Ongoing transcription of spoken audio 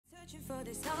For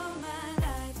this all my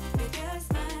life, you're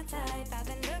just my type. I've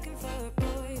been looking for a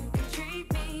boy who can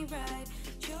treat me right.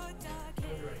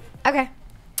 Okay.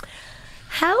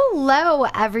 Hello,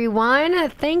 everyone.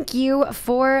 Thank you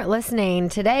for listening.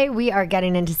 Today, we are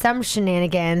getting into some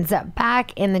shenanigans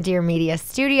back in the Dear Media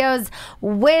studios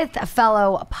with a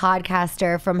fellow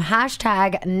podcaster from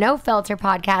 #NoFilter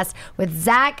Podcast with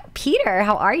Zack. Peter,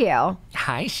 how are you?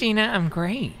 Hi, Sheena. I'm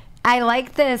great. I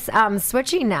like this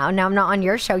switching now. Now I'm not on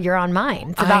your show. You're on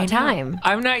mine. It's about time.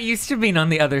 I'm not used to being on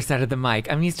the other side of the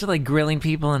mic. I'm used to like grilling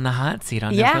people in the hot seat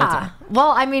on No Filter.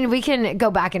 Well, I mean, we can go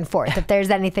back and forth. If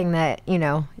there's anything that,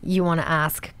 you want to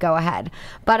ask, go ahead.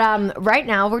 But right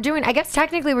now I guess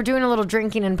technically we're doing a little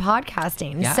drinking and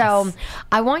podcasting. Yes. So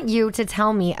I want you to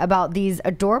tell me about these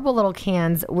adorable little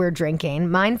cans we're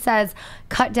drinking. Mine says,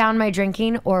 cut down my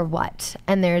drinking or what?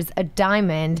 And there's a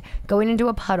diamond going into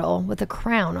a puddle with a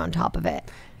crown on top of it.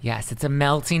 Yes, it's a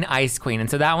melting ice queen. And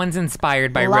so that one's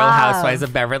inspired by Love. Real Housewives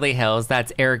of Beverly Hills.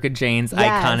 That's Erica Jane's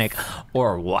iconic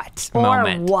or what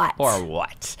moment. Or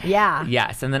what. Yeah.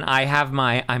 Yes. And then I have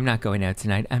my I'm not going out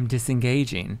tonight. I'm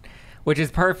disengaging. Which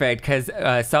is perfect because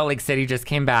Salt Lake City just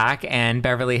came back and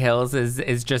Beverly Hills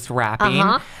is just wrapping.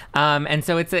 And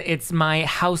so it's my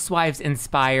Housewives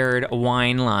inspired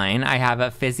wine line. I have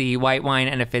a fizzy white wine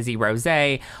and a fizzy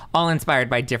rosé, all inspired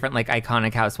by different like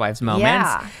iconic Housewives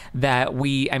moments that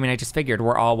I just figured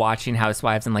we're all watching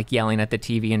Housewives and like yelling at the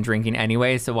TV and drinking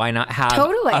anyway. So why not have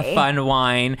a fun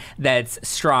wine that's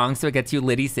strong so it gets you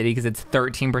Liddy City because it's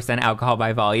 13% alcohol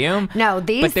by volume. No,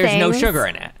 but there's no sugar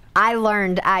in it. I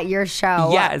learned at your show.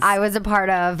 Yes. I was a part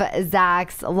of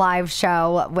Zack's live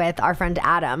show with our friend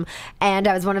Adam, and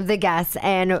I was one of the guests,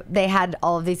 and they had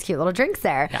all of these cute little drinks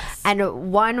there. Yes.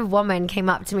 And one woman came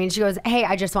up to me and she goes, hey,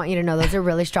 I just want you to know those are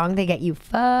really strong. They get you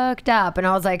fucked up. And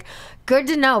I was like, good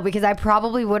to know, because I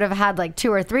probably would have had like 2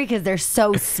 or 3 because they're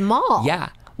so small.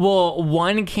 Yeah. Well,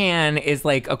 1 can is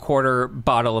like a quarter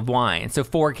bottle of wine. So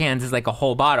 4 cans is like a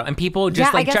whole bottle. And people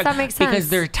just I guess that makes sense. Because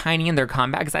they're tiny and they're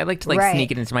compact. Because I like to like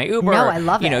sneak it into my Uber. No, I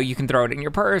love it. You can throw it in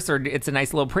your purse or it's a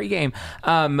nice little pregame.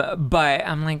 But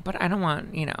I'm like, but I don't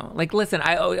want, like, listen,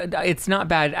 it's not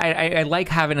bad. I like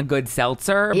having a good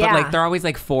seltzer. But like they're always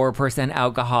like 4%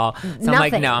 alcohol. So I'm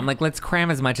like, no, let's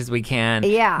cram as much as we can.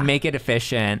 Yeah. Make it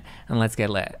efficient and let's get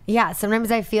lit. Yeah.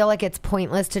 Sometimes I feel like it's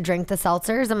pointless to drink the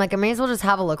seltzers. I'm like, I may as well just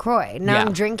have a LaCroix. Now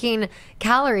I'm drinking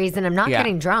calories and I'm not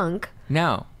getting drunk.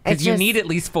 No, because you need at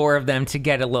least 4 of them to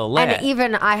get a little lit. And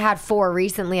even I had 4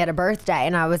 recently at a birthday,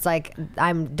 and I was like,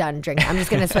 I'm done drinking. I'm just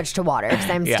going to switch to water because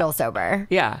I'm still sober.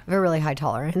 Yeah. I have a really high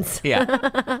tolerance. Yeah.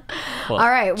 Well, all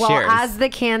right. Well, cheers. as the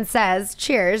can says,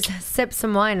 cheers, sip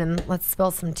some wine, and let's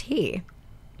spill some tea.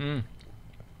 Well,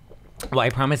 I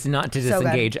promise not to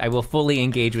disengage. I will fully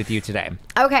engage with you today.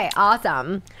 Okay,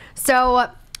 awesome. So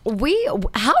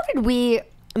how did we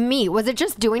meet? Was it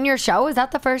just doing your show? Is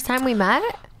that the first time we met?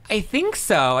 I think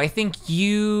so. I think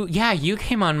you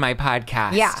came on my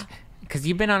podcast. Yeah. Because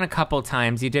you've been on a couple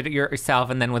times. You did it yourself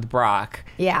and then with Brock.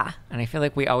 Yeah. And I feel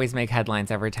like we always make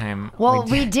headlines every time. Well,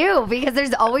 we do because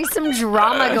there's always some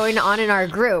drama going on in our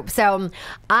group. So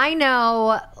I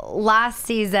know last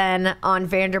season on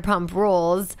Vanderpump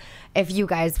Rules, if you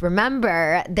guys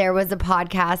remember, there was a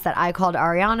podcast that I called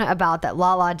Ariana about that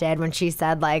Lala did when she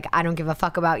said, like, I don't give a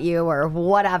fuck about you or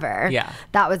whatever. Yeah.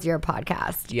 That was your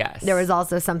podcast. Yes. There was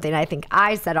also something I think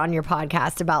I said on your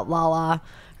podcast about Lala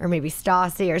or maybe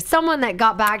Stassi or someone that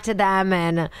got back to them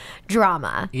and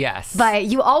drama. Yes. But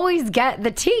you always get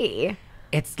the tea.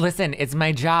 It's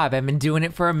my job. I've been doing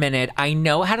it for a minute. I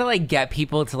know how to like get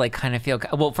people to like kind of feel.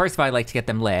 Well, first of all, I like to get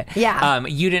them lit. Yeah.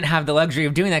 You didn't have the luxury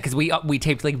of doing that because we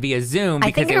taped like via Zoom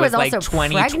because it was like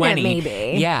 2020.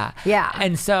 Maybe. Yeah. Yeah.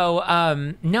 And so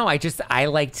no, I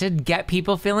like to get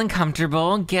people feeling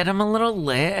comfortable, get them a little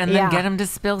lit, and then get them to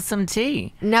spill some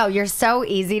tea. No, you're so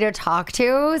easy to talk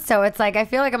to. So it's like I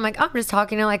feel like I'm just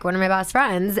talking to like one of my best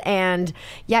friends, and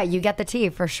yeah, you get the tea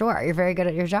for sure. You're very good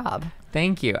at your job.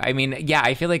 Thank you. I mean, yeah,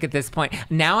 I feel like at this point,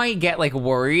 now I get like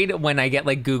worried when I get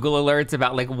like Google alerts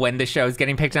about like when the show's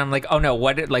getting picked up. I'm like, oh no,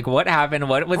 what happened?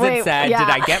 What was it said? Yeah. Did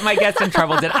I get my guest in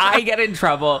trouble? Did I get in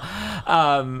trouble?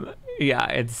 Yeah,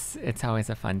 it's always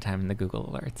a fun time in the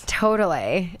Google alerts.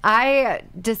 Totally. I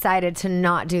decided to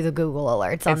not do the Google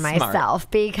alerts on myself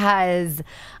because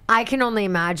I can only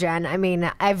imagine. I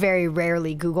mean, I very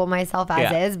rarely Google myself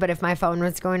as is, but if my phone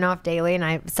was going off daily and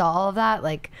I saw all of that,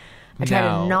 like I try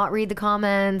to not read the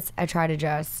comments. I try to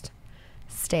just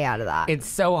stay out of that. It's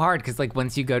so hard because like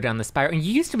once you go down the spiral, and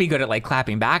you used to be good at like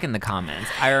clapping back in the comments.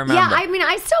 I remember. Yeah, I mean,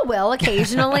 I still will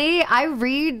occasionally. I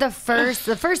read the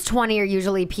first 20 are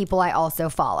usually people I also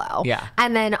follow. Yeah.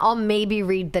 And then I'll maybe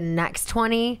read the next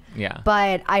 20. Yeah.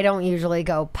 But I don't usually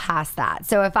go past that.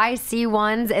 So if I see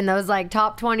ones in those like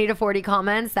top 20 to 40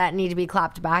 comments that need to be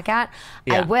clapped back at,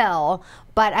 I Yeah. will.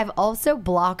 But I've also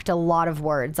blocked a lot of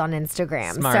words on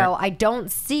Instagram. Smart. So I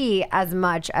don't see as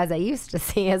much as I used to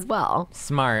see as well.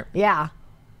 Smart. Yeah.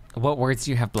 What words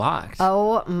do you have blocked?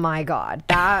 Oh my God.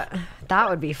 That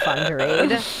would be fun to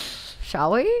read.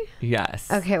 Shall we? Yes.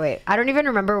 Okay, wait. I don't even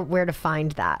remember where to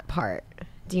find that part.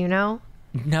 Do you know?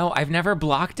 No, I've never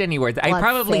blocked any words. I Let's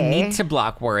probably see. need to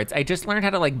block words. I just learned how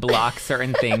to like block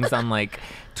certain things on like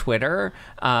Twitter,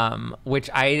 which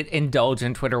I indulge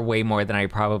in Twitter way more than I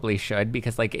probably should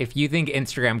because like if you think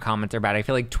Instagram comments are bad, I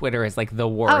feel like Twitter is like the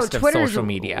worst of Twitter's social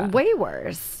media. Way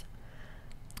worse.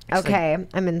 Okay,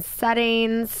 I'm in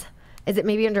settings. Is it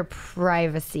maybe under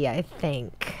privacy, I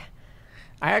think?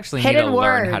 I actually Hidden need to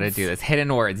learn how to words. do this.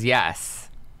 Hidden words, yes.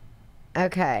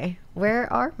 Okay.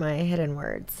 Where are my hidden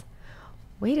words?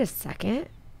 Wait a second.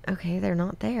 Okay, they're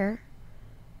not there.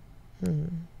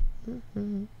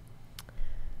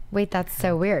 Wait, that's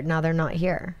so weird. Now they're not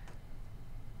here.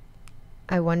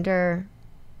 I wonder.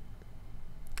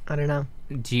 I don't know.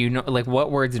 Do you know like what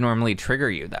words normally trigger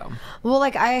you though? Well,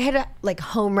 like I had like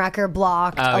homewrecker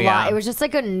blocked Oh, a yeah. lot. It was just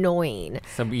like annoying.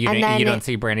 So you And then don't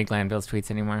see Brandy Glanville's tweets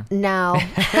anymore? No.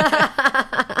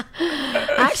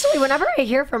 Actually, whenever I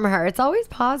hear from her, it's always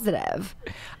positive.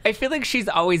 I feel like she's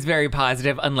always very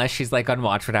positive unless she's like on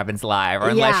Watch What Happens Live or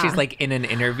unless Yeah. she's like in an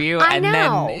interview I and know.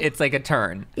 then it's like a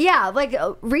turn. Yeah, like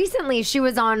recently she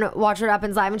was on Watch What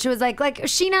Happens Live and she was like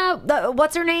Sheena,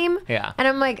 what's her name? Yeah. And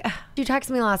I'm like, you texted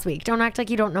me last week. Don't act like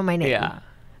you don't know my name. Yeah.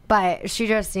 But she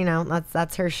just,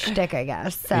 that's her shtick, I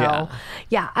guess. So, Yeah.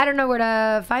 yeah, I don't know where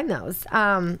to find those.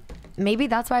 Maybe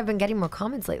that's why I've been getting more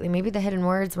comments lately. Maybe the hidden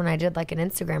words when I did like an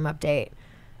Instagram update.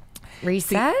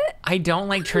 Reset? I don't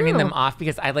like turning them off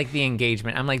because I like the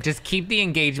engagement. I'm like, just keep the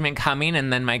engagement coming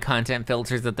and then my content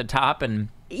filters at the top and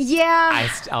Yeah.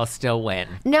 I'll still win.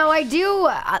 No, I do.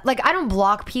 Like, I don't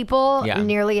block people Yeah.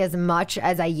 nearly as much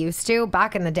as I used to.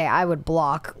 Back in the day, I would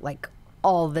block like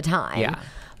all the time. Yeah.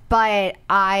 But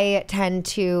I tend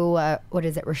to,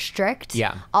 restrict?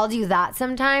 Yeah. I'll do that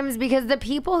sometimes because the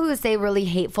people who say really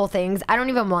hateful things, I don't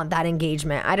even want that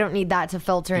engagement. I don't need that to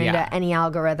filter Yeah. into any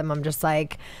algorithm. I'm just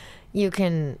like, you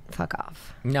can fuck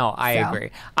off. No, I So.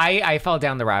 agree. I fall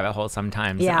down the rabbit hole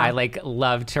sometimes. Yeah. I like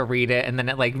love to read it and then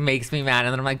it like makes me mad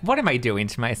and then I'm like, what am I doing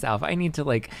to myself? I need to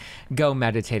like go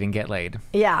meditate and get laid.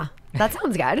 Yeah, that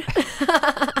sounds good.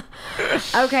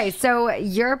 Okay, so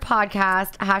your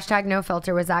podcast,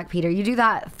 #NoFilter with Zack Peter, you do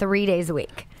that 3 days a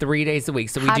week. 3 days a week.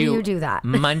 So we How do you do that?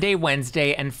 Monday,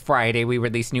 Wednesday, and Friday we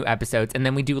release new episodes and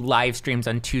then we do live streams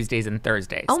on Tuesdays and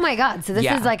Thursdays. Oh my God, so this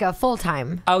Yeah. is like a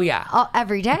full-time, Oh yeah.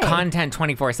 every day. Content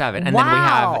 24/7. And then we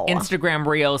Wow. have Instagram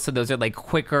Reels. So those are like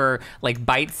quicker, like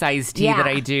bite-sized tea Yeah. that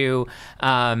I do.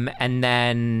 And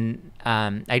then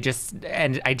I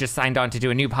just signed on to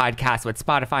do a new podcast with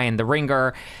Spotify and The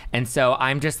Ringer. And so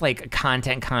I'm just like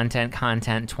content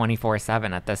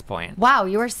 24/7 at this point. Wow,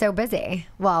 you are so busy.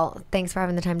 Well, thanks for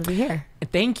having the time to be here.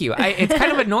 Thank you. It's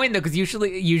kind of annoying though, because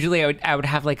usually I would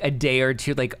have like a day or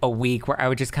two, like a week where I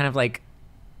would just kind of like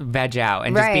veg out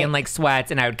and just be Right. in like sweats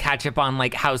and I would catch up on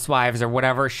like Housewives or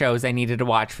whatever shows I needed to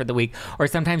watch for the week or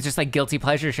sometimes just like guilty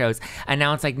pleasure shows. And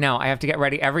now it's like, no, I have to get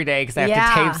ready every day because I have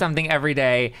Yeah. to tape something every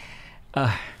day.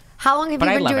 How long have But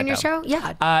you I been love doing it, your though.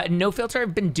 show? Yeah. No Filter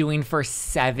I've been doing for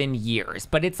 7 years,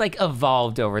 but it's like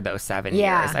evolved over those 7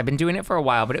 Yeah. years. I've been doing it for a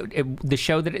while, but the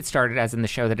show that it started as and the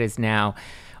show that it is now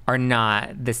are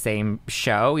not the same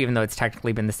show, even though it's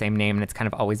technically been the same name and it's kind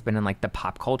of always been in like the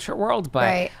pop culture world. But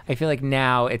Right. I feel like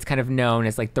now it's kind of known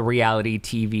as like the reality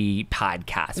TV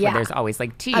podcast Yeah. where there's always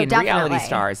like tea Oh, and reality definitely.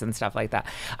 stars and stuff like that.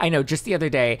 I know just the other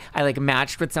day I like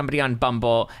matched with somebody on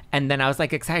Bumble and then I was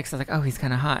like excited because I was like, oh, he's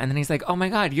kind of hot. And then he's like, oh my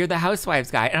God, you're the Housewives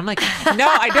guy. And I'm like, no,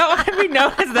 I don't want to be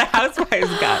known as the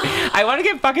Housewives guy. I want to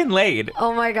get fucking laid.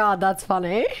 Oh my God, that's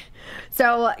funny.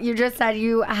 So you just said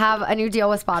you have a new deal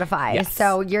with Spotify. Yes.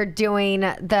 So you're doing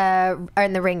the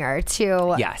Ringer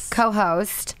to Yes.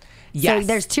 co-host. Yes. So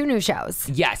there's 2 new shows.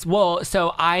 Yes. Well,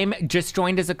 so I'm just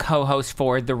joined as a co-host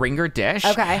for The Ringer Dish.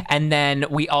 Okay. And then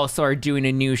we also are doing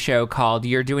a new show called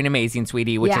You're Doing Amazing,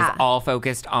 Sweetie, which is all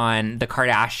focused on the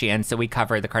Kardashians. So we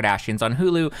cover the Kardashians on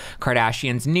Hulu,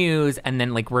 Kardashians news, and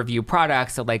then like review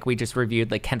products. So like we just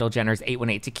reviewed like Kendall Jenner's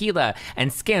 818 tequila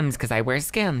and Skims because I wear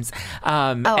Skims.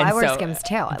 I wear Skims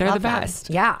too. They're the love them. best.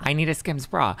 Yeah. I need a Skims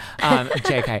bra.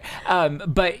 JK.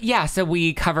 But yeah, so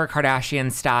we cover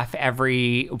Kardashian stuff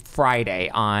every Friday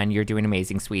on You're Doing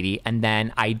Amazing, Sweetie. And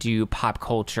then I do pop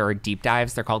culture deep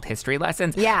dives. They're called history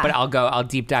lessons. Yeah. But I'll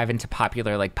deep dive into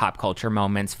popular like pop culture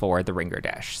moments for the Ringer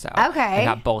Dish. So Okay. I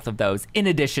got both of those in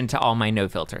addition to all my no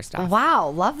filter stuff. Wow,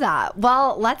 love that.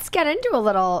 Well, let's get into a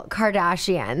little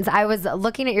Kardashians. I was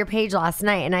looking at your page last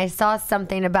night and I saw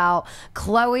something about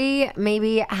Khloe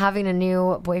maybe having a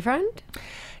new boyfriend.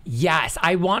 Yes,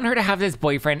 I want her to have this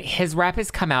boyfriend. His rep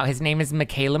has come out. His name is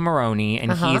Michele Moroni,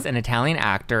 and he's an Italian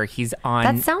actor. He's on...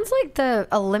 That sounds like the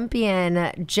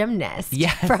Olympian gymnast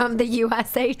from the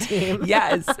USA team.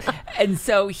 Yes. And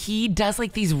so he does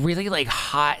like these really like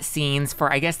hot scenes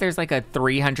for, I guess there's like a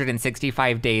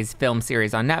 365 days film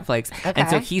series on Netflix. Okay. And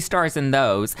so he stars in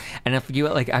those. And if you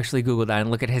like actually Google that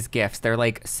and look at his gifts, they're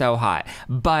like so hot.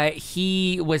 But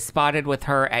he was spotted with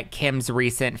her at Kim's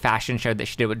recent fashion show that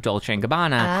she did with Dolce &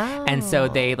 Gabbana. And so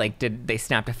they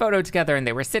snapped a photo together and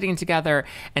they were sitting together.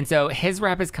 And so his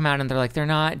rep has come out and they're like, they're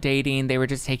not dating. They were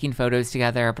just taking photos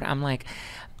together. But I'm like,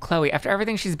 Khloe, after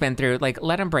everything she's been through, like,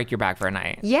 let him break your back for a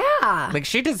night. Yeah. Like,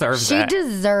 she deserves She it.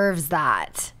 deserves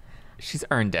that. She's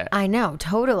earned it. I know,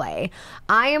 totally.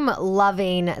 I am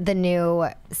loving the new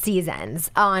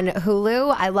seasons on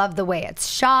Hulu. I love the way it's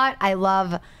shot. I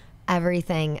love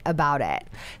everything about it.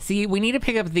 See, we need to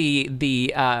pick up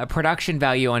the production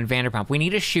value on Vanderpump. We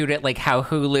need to shoot it like how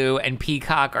Hulu and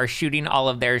Peacock are shooting all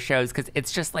of their shows because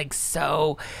it's just like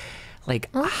so like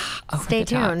over Stay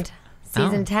the top. tuned.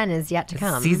 Season 10 is yet to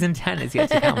come. Season 10 is yet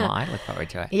to come. Well, I look forward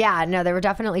to it. Yeah, no, there were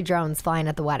definitely drones flying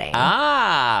at the wedding. Okay.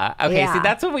 Yeah. See,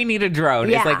 that's what we need a drone.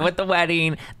 Yeah. It's like with the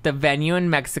wedding, the venue in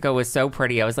Mexico was so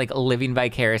pretty. I was like living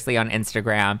vicariously on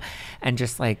Instagram and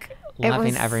just like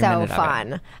loving every minute of it. It was so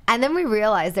fun. And then we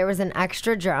realized there was an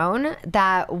extra drone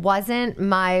that wasn't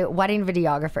my wedding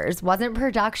videographers, wasn't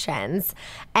productions.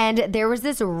 And there was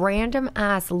this random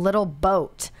ass little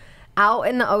boat out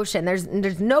in the ocean. There's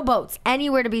no boats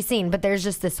anywhere to be seen, but there's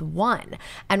just this one.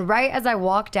 And right as I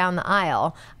walked down the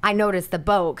aisle, I noticed the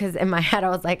boat because in my head I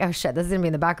was like, oh shit, this is gonna be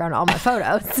in the background of all my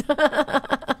photos.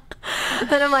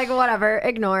 And I'm like, whatever,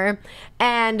 ignore.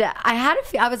 And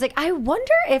I was like, I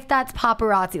wonder if that's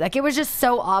paparazzi. Like, it was just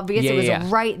so obvious. It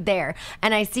was right there.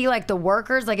 And I see like the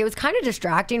workers, like it was kind of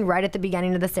distracting right at the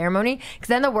beginning of the ceremony. Because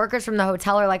then the workers from the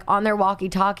hotel are like on their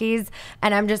walkie-talkies.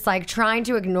 And I'm just like trying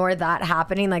to ignore that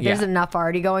happening. Like there's enough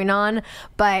already going on.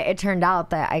 But it turned out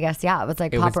that I guess, it was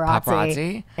like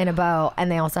paparazzi in a boat.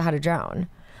 And they also had a drone.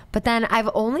 But then I've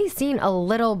only seen a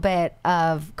little bit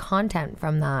of content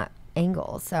from that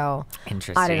angle, so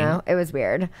interesting. I don't know, it was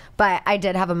weird, but I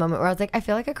did have a moment where I was like, I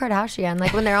feel like a Kardashian,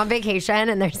 like when they're on vacation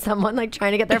and there's someone like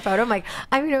trying to get their photo. I'm like,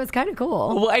 I mean, it was kind of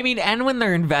cool. Well, I mean, and when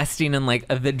they're investing in like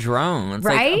the drones,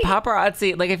 right? Like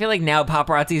paparazzi, like I feel like now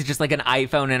paparazzi is just like an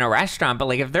iPhone in a restaurant, but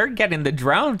like if they're getting the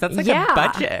drones, that's like a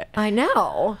budget. I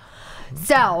know.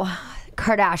 So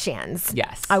Kardashians.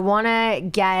 Yes. I want to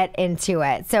get into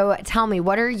it. So tell me,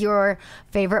 what are your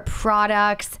favorite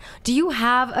products? Do you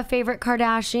have a favorite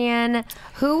Kardashian?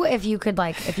 Who, if you could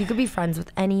be friends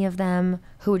with any of them,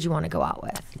 who would you want to go out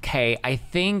with? Okay, I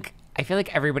feel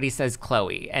like everybody says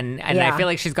Khloe, and I feel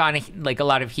like she's gotten like a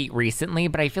lot of heat recently,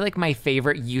 but I feel like my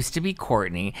favorite used to be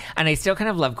Kourtney, and I still kind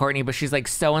of love Kourtney, but she's like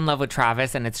so in love with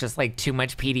Travis, and it's just like too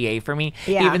much PDA for me.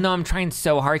 Yeah. Even though I'm trying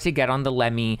so hard to get on the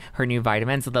Lemme, her new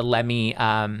vitamins, the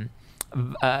Lemme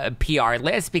PR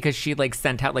list, because she like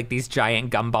sent out like these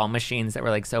giant gumball machines that were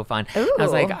like so fun. Ooh. I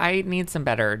was like, I need some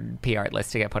better PR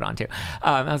lists to get put onto.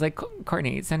 I was like,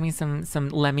 Kourtney, send me some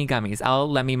Lemme gummies.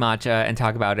 I'll Lemme matcha and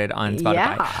talk about it on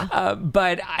Spotify. Yeah.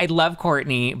 But I love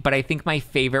Kourtney, but I think my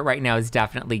favorite right now is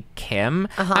definitely Kim.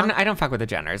 I don't fuck with the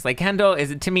Jenners. Like Kendall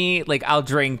is, to me, like I'll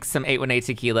drink some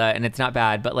 818 tequila and it's not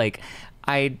bad, but like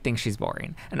I think she's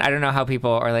boring. And I don't know how people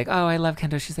are like, oh, I love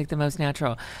Kendall. She's like the most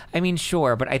natural. I mean,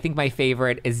 sure, but I think my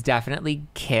favorite is definitely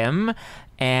Kim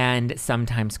and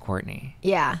sometimes Kourtney.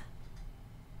 Yeah.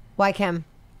 Why Kim?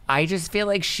 I just feel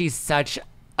like she's such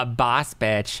a boss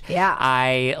bitch. Yeah.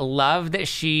 I love that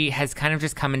she has kind of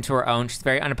just come into her own. She's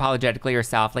very unapologetically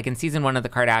herself. Like in season 1 of The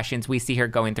Kardashians, we see her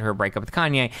going through her breakup with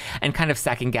Kanye and kind of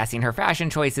second guessing her fashion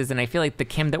choices. And I feel like the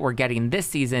Kim that we're getting this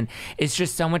season is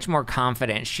just so much more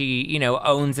confident. She, you know,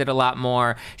 owns it a lot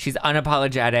more. She's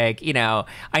unapologetic. You know,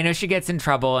 I know she gets in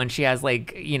trouble and she has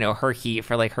like, you know, her heat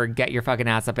for like her get your fucking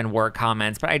ass up and work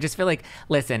comments. But I just feel like,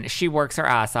 listen, she works her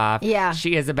ass off. Yeah.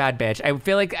 She is a bad bitch. I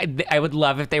feel like I would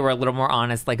love if they were a little more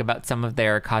honest, like about some of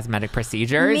their cosmetic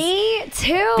procedures. Me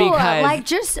too. Because, like,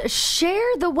 just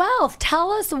share the wealth.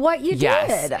 Tell us what you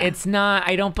did. It's not,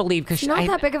 I don't believe, because It's not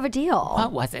that big of a deal.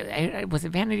 What was it? Was it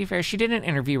Vanity Fair? She did an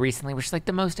interview recently where she's like,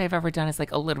 the most I've ever done is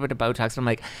like a little bit of Botox. I'm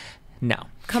like, no.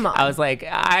 Come on. I was like,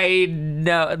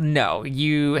 no.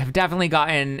 You definitely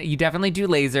do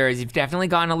lasers. You've definitely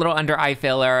gotten a little under eye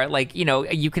filler. Like, you know,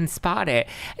 you can spot it.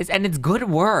 And it's good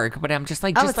work, but I'm just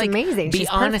like, it's amazing. Be She's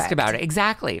honest perfect. about it.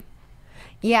 Exactly.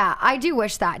 Yeah, I do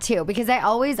wish that too, because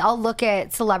I'll look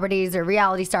at celebrities or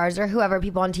reality stars or whoever,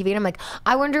 people on TV, and I'm like,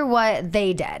 I wonder what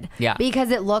they did. Yeah.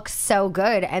 Because it looks so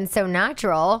good and so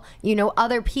natural. You know,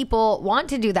 other people want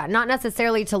to do that, not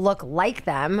necessarily to look like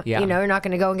them. Yeah. You know, you're not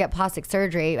going to go and get plastic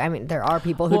surgery. I mean, there are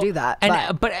people who do that.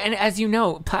 But as you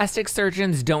know, plastic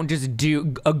surgeons don't just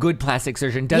do, a good plastic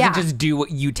surgeon doesn't just do what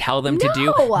you tell them to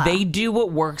do. No. They do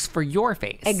what works for your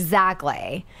face.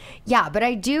 Exactly. Yeah, but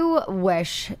I do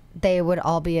wish they would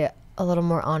all be a little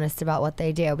more honest about what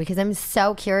they do, because I'm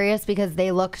so curious, because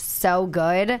they look so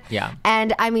good. Yeah.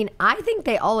 And I mean, I think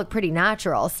they all look pretty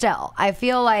natural still. I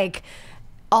feel like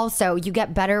also you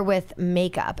get better with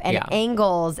makeup and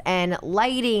angles and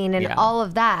lighting and all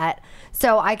of that.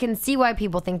 So I can see why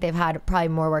people think they've had probably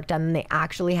more work done than they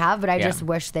actually have. But I just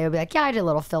wish they would be like, yeah, I did a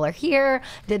little filler here,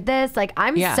 did this. Like,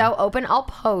 I'm so open. I'll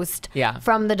post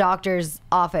from the doctor's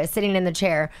office, sitting in the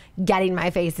chair, getting my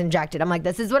face injected. I'm like,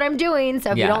 this is what I'm doing.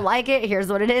 So if you don't like it, here's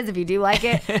what it is. If you do like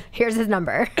it, here's his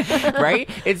number. Right?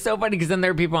 It's so funny because then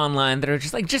there are people online that are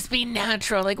just like, just be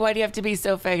natural. Like, why do you have to be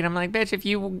so fake? And I'm like, bitch, if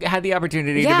you had the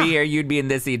opportunity to be here, you'd be in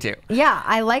this seat too. Yeah,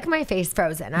 I like my face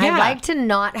frozen. I like to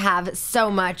not have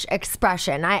so much expression.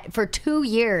 For 2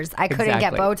 years, I couldn't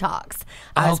get Botox.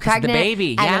 I was pregnant, the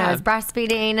baby. and then I was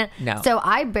breastfeeding. No. So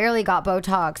I barely got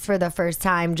Botox for the first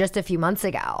time just a few months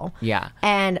ago. Yeah.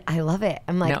 And I love it.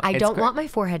 I'm like, I don't want my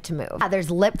forehead to move.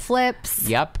 There's lip flips.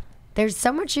 Yep. There's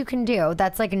so much you can do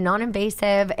that's like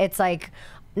non-invasive. It's like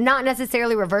not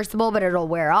necessarily reversible, but it'll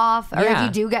wear off. Or if you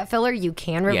do get filler, you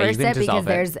can reverse it because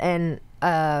there's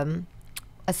a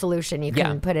solution you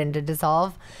can put in to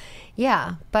dissolve.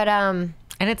 Yeah, but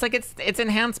and it's like it's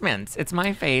enhancements. It's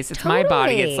my face. It's my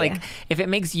body. It's like, if it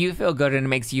makes you feel good and it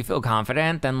makes you feel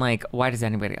confident, then like, why does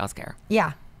anybody else care?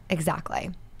 Yeah, exactly.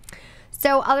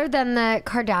 So other than the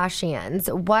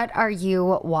Kardashians, what are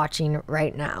you watching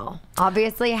right now?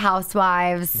 Obviously,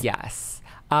 Housewives. Yes.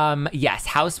 Yes,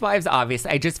 Housewives, obviously.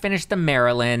 I just finished the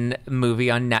Marilyn movie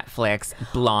on Netflix,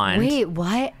 Blonde. Wait,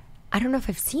 what? I don't know if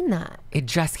I've seen that. It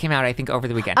just came out, I think, over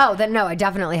the weekend. Oh, then no, I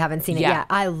definitely haven't seen it yet.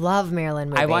 I love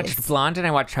Marilyn movies. I watched Blonde and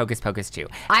I watched Hocus Pocus 2.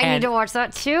 I need to watch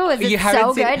that too. Is it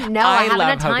so good? No, I haven't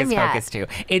had time yet. I love Hocus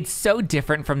Pocus 2. It's so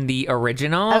different from the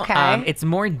original. Okay. It's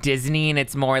more Disney and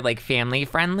it's more like family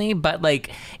friendly, but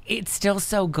like it's still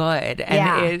so good.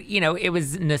 And it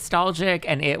was nostalgic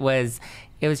and it was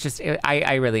just,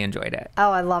 I really enjoyed it.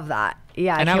 Oh, I love that.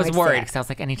 Yeah, and I was worried because I was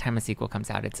like, anytime a sequel comes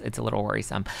out, it's a little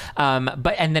worrisome.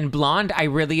 And then Blonde, I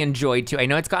really enjoyed too. I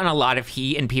know it's gotten a lot of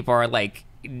heat, and people are like,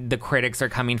 the critics are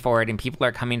coming for it, and people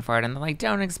are coming for it, and they're like,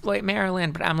 don't exploit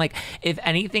Marilyn. But I'm like, if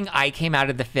anything, I came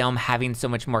out of the film having so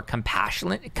much more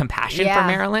compassion for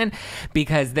Marilyn,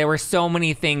 because there were so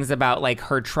many things about like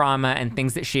her trauma and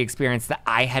things that she experienced that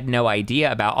I had no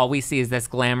idea about. All we see is this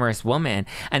glamorous woman,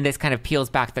 and this kind of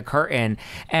peels back the curtain.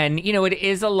 And it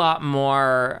is a lot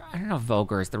more, I don't know if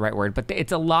vulgar is the right word, but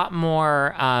it's a lot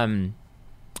more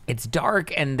it's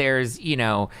dark, and there's,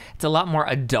 it's a lot more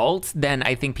adult than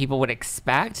I think people would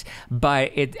expect.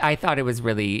 But I thought it was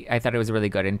really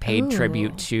good, and paid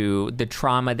tribute to the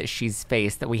trauma that she's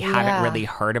faced that we haven't really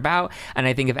heard about. And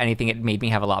I think if anything, it made me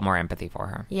have a lot more empathy for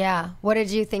her. Yeah. What did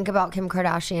you think about Kim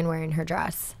Kardashian wearing her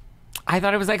dress? I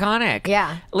thought it was iconic.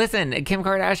 Yeah. Listen, Kim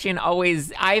Kardashian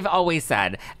I've always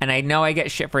said, and I know I get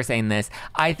shit for saying this,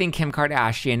 I think Kim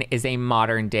Kardashian is a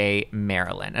modern day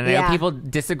Marilyn. And I know people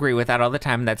disagree with that all the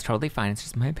time. And that's totally fine. It's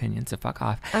just my opinion, so fuck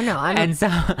off. Oh, no.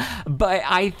 But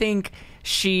I think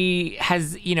she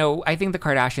has, I think the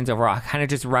Kardashians overall kind of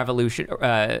just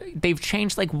they've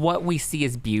changed like what we see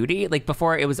as beauty. Like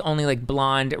before it was only like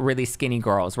blonde, really skinny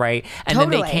girls, right? And then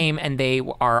they came and they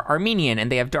are Armenian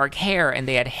and they have dark hair and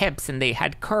they had hips and they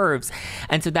had curves.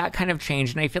 And so that kind of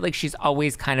changed. And I feel like she's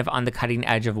always kind of on the cutting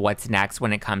edge of what's next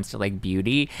when it comes to like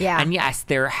beauty. Yeah. And yes,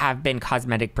 there have been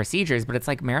cosmetic procedures, but it's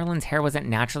like Marilyn's hair wasn't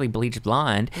naturally bleached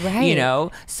blonde, right.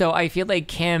 So I feel like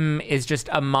Kim is just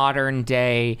a modern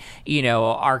day,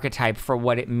 archetype for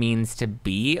what it means to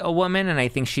be a woman. And I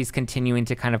think she's continuing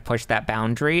to kind of push that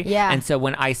boundary. Yeah. And so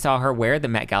when I saw her wear the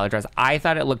Met Gala dress, I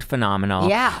thought it looked phenomenal.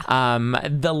 Yeah.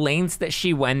 The lengths that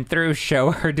she went through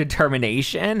show her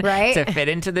determination to fit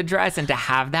into the dress and to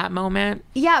have that moment.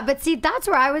 Yeah, but see, that's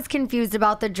where I was confused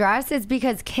about the dress is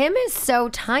because Kim is so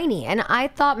tiny. And I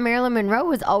thought Marilyn Monroe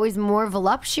was always more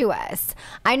voluptuous.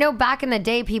 I know back in the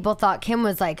day, people thought Kim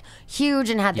was like huge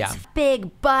and had this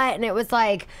big butt. And it was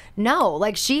like, no,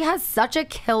 like she has such a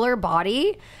killer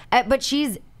body, but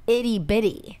she's itty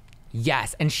bitty.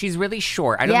 Yes, and she's really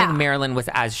short. I don't think Marilyn was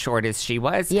as short as she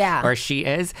was, or she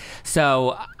is.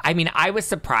 So, I mean, I was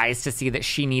surprised to see that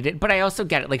she needed, but I also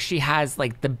get it. Like, she has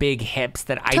like the big hips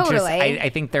that I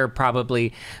think they're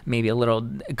probably maybe a little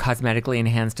cosmetically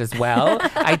enhanced as well.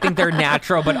 I think they're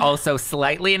natural, but also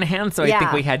slightly enhanced. So I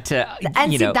think we had to,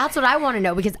 and see, that's what I want to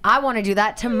know because I want to do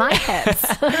that to my hips,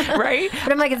 right?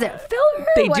 But I'm like, is it filler?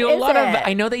 They do a lot of.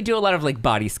 I know they do a lot of like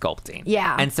body sculpting.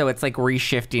 Yeah, and so it's like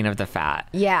reshifting of the fat.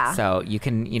 Yeah. So you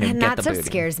can, and get the booty. that stuff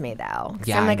scares me though.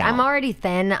 Yeah, I'm like, I'm already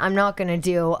thin. I'm not going to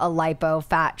do a lipo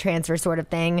fat transfer sort of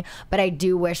thing, but I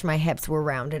do wish my hips were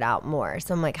rounded out more.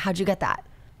 So I'm like, how'd you get that?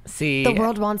 See, the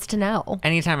world wants to know.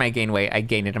 Anytime I gain weight, I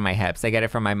gain it in my hips. I get it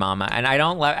from my mama, and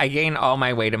I gain all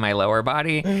my weight in my lower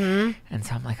body, and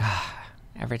so I'm like,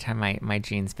 every time my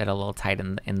jeans fit a little tight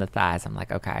in the thighs, I'm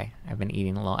like, okay, I've been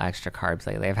eating a little extra carbs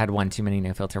lately. I've had one too many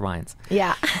no filter wines.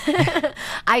 Yeah.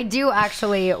 I do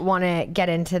actually want to get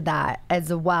into that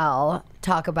as well.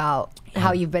 Talk about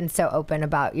how you've been so open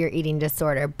about your eating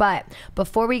disorder. But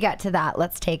before we get to that,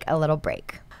 let's take a little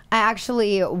break. I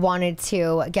actually wanted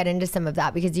to get into some of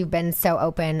that because you've been so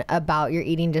open about your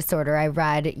eating disorder. I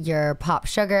read your Pop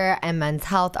Sugar and Men's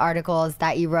Health articles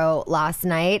that you wrote last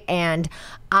night. And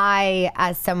I,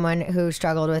 as someone who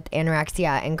struggled with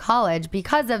anorexia in college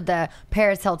because of the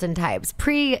Paris Hilton types,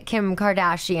 pre-Kim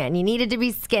Kardashian, you needed to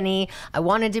be skinny. I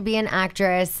wanted to be an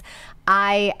actress.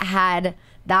 I had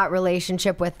that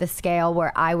relationship with the scale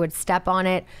where I would step on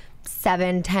it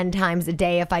 7-10 times a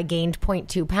day. If I gained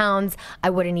 0.2 pounds,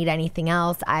 I wouldn't eat anything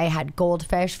else. I had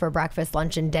goldfish for breakfast,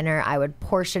 lunch, and dinner. I would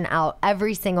portion out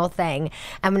every single thing.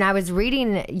 And when I was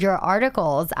reading your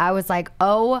articles, I was like,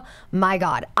 oh my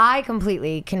God, I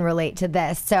completely can relate to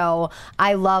this. So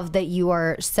I love that you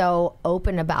are so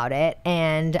open about it.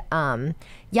 And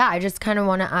yeah, I just kind of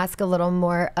want to ask a little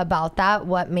more about that.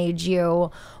 What made you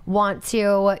want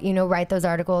to, write those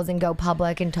articles and go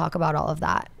public and talk about all of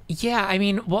that? Yeah, I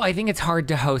mean, well, I think it's hard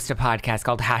to host a podcast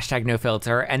called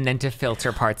 #NoFilter and then to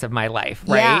filter parts of my life,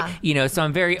 right? Yeah. So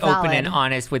I'm very open and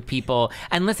honest with people.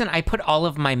 And listen, I put all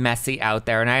of my messy out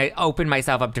there and I open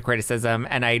myself up to criticism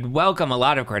and I welcome a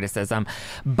lot of criticism.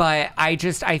 But I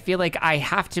feel like I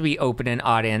have to be open and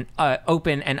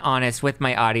honest with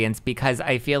my audience because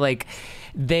I feel like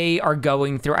they are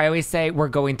going through, I always say we're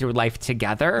going through life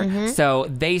together. So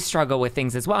they struggle with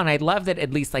things as well. And I love that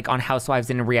at least like on Housewives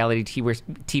and reality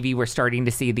TV, we're starting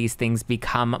to see these things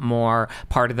become more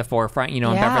part of the forefront. In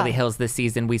Beverly Hills this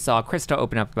season, we saw Krista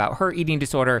open up about her eating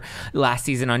disorder. Last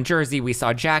season on Jersey, we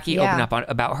saw Jackie open up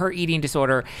about her eating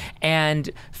disorder. And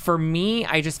for me,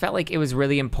 I just felt like it was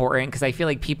really important because I feel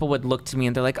like people would look to me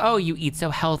and they're like, oh, you eat so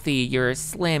healthy, you're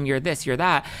slim, you're this, you're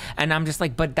that. And I'm just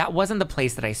like, but that wasn't the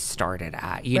place that I started at.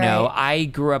 I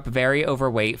grew up very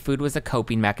overweight. Food was a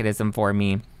coping mechanism for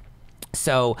me.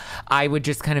 So I would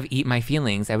just kind of eat my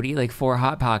feelings. I would eat like 4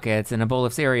 Hot Pockets and a bowl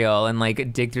of cereal and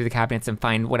like dig through the cabinets and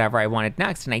find whatever I wanted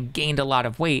next. And I gained a lot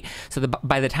of weight. So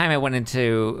by the time I went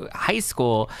into high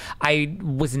school, I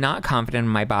was not confident in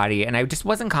my body and I just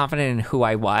wasn't confident in who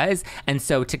I was. And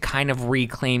so to kind of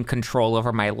reclaim control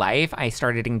over my life, I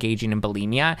started engaging in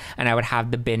bulimia and I would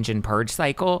have the binge and purge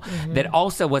cycle that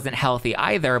also wasn't healthy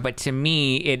either. But to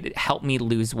me, it helped me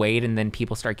lose weight. And then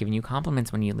people start giving you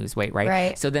compliments when you lose weight,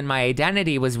 right? So then my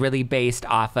identity was really based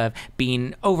off of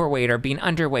being overweight or being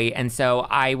underweight. And so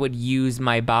I would use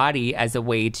my body as a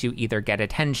way to either get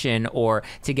attention or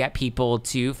to get people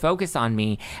to focus on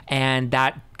me. And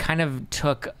that kind of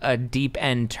took a deep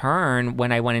end turn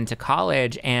when I went into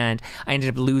college, and I ended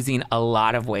up losing a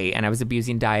lot of weight, and I was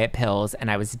abusing diet pills, and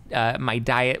I was my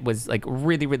diet was like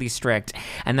really, really strict.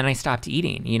 And then I stopped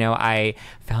eating. You know, I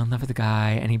fell in love with a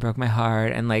guy and he broke my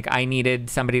heart, and like I needed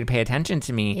somebody to pay attention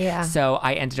to me. Yeah. So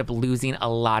I ended up losing a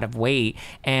lot of weight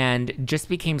and just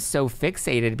became so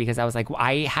fixated because I was like,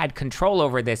 I had control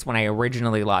over this when I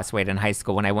originally lost weight in high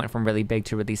school, when I went from really big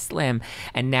to really slim.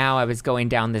 And now I was going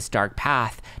down this dark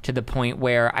path to the point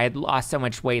where I had lost so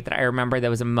much weight that I remember there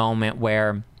was a moment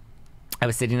where I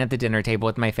was sitting at the dinner table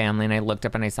with my family, and I looked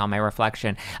up and I saw my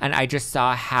reflection, and I just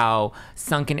saw how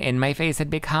sunken in my face had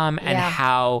become, and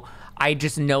how I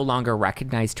just no longer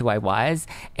recognized who I was.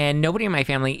 And nobody in my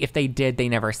family, if they did, they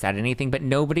never said anything, but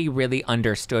nobody really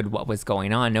understood what was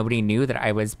going on. Nobody knew that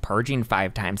I was purging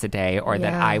 5 times a day, or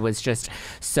that I was just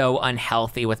so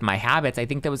unhealthy with my habits. I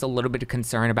think there was a little bit of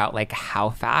concern about like how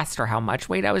fast or how much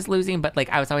weight I was losing, but like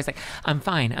I was always like, I'm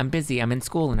fine, I'm busy, I'm in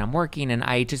school and I'm working, and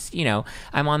I just, you know,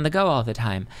 I'm on the go all the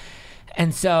time.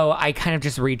 And so I kind of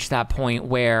just reached that point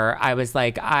where I was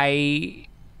like, I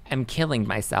am killing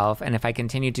myself, and if I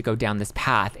continue to go down this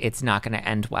path, it's not going to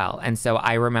end well. And so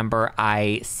I remember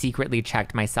I secretly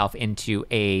checked myself into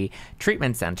a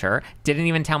treatment center, didn't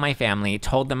even tell my family,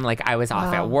 told them like I was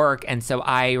off at work. And so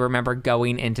I remember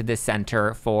going into this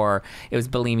center for, it was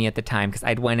bulimia at the time, because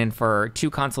I'd went in for 2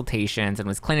 consultations and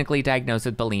was clinically diagnosed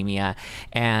with bulimia,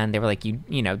 and they were like,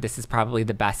 you know, this is probably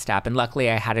the best step. And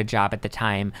luckily I had a job at the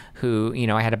time who, you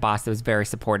know, I had a boss that was very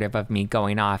supportive of me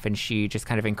going off, and she just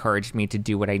kind of encouraged me to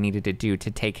do what I needed to do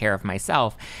to take care of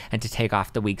myself and to take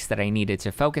off the weeks that I needed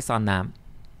to focus on them.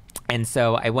 And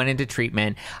so I went into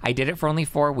treatment. I did it for only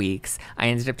 4 weeks. I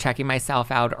ended up checking myself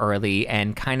out early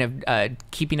and kind of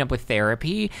keeping up with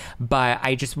therapy. But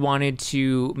I just wanted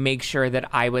to make sure that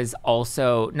I was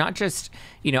also not just,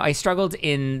 you know, I struggled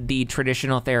in the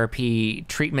traditional therapy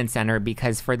treatment center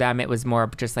because for them it was more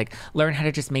just like learn how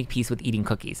to just make peace with eating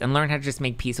cookies and learn how to just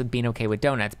make peace with being okay with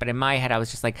donuts. But in my head, I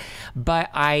was just like, but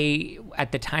I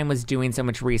at the time was doing so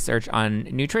much research on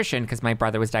nutrition because my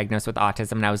brother was diagnosed with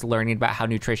autism, and I was learning about how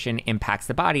nutrition impacts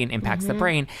the body and impacts the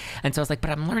brain. And so I was like, but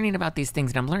I'm learning about these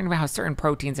things, and I'm learning about how certain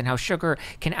proteins and how sugar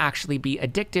can actually be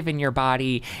addictive in your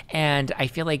body. And I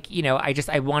feel like, you know,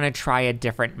 I want to try a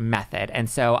different method. And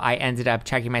so I ended up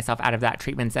checking myself out of that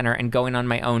treatment center and going on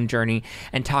my own journey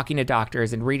and talking to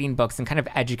doctors and reading books and kind of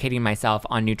educating myself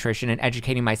on nutrition and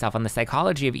educating myself on the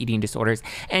psychology of eating disorders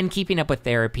and keeping up with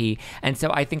therapy. And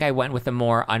so I think I went with a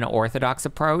more unorthodox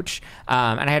approach.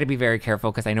 And I had to be very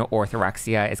careful because I know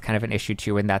orthorexia is kind of an issue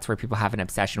too, and that's where people have an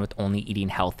obsession with only eating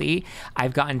healthy.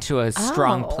 I've gotten to a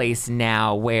strong place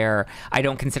now where I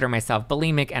don't consider myself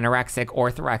bulimic, anorexic,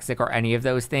 orthorexic, or any of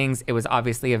those things. It was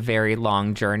obviously a very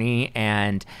long journey,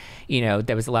 and you know,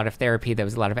 there was a lot of therapy, there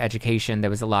was a lot of education, there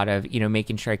was a lot of, you know,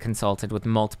 making sure I consulted with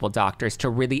multiple doctors to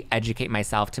really educate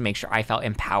myself to make sure I felt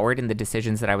empowered in the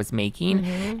decisions that I was making.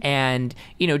 And,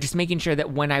 you know, just making sure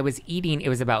that when I was eating, it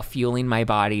was about fueling my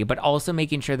body, but also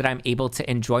making sure that I'm able to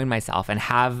enjoy myself and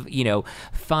have, you know,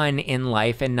 fun in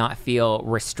life and not feel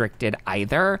restricted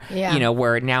either. You know,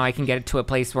 where now I can get to a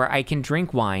place where I can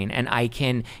drink wine and I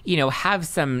can, you know, have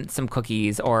some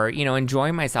cookies or, you know,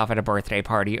 enjoy myself at a birthday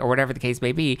party or whatever the case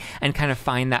may be, and kind of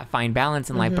find that fine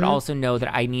balance in life, but also know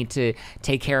that I need to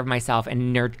take care of myself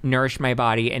and nourish my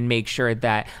body and make sure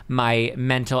that my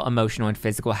mental, emotional, and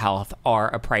physical health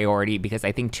are a priority, because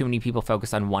I think too many people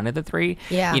focus on one of the three.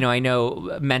 You know, I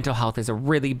know mental health is a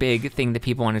really big thing that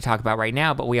people want to talk about right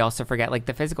now, but we also forget like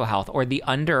the physical health or the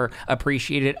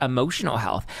underappreciated emotional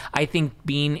health. I think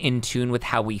being in tune with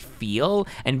how we feel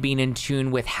and being in tune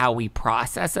with how we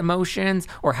process emotions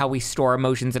or how we store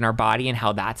emotions in our body and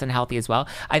how that's unhealthy as well.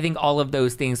 I think all of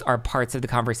those things are parts of the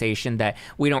conversation that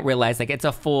we don't realize. Like it's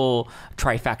a full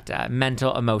trifecta: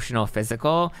 mental, emotional,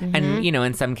 physical, and, you know,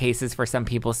 in some cases for some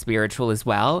people, spiritual as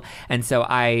well. And so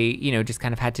I, you know, just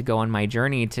kind of had to go on my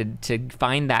journey to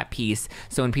find that piece.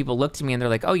 So when people look to me and they're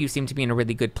like, oh, you seem to be in a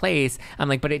really good place, I'm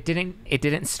like, but it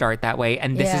didn't start that way.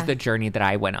 And this is the journey that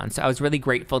I went on. So I was really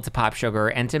grateful to Pop Sugar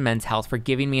and to Men's Health for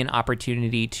giving me an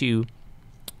opportunity to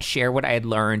share what I had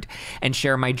learned and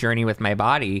share my journey with my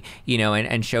body, you know,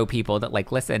 and show people that,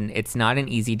 like, listen, it's not an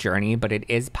easy journey, but it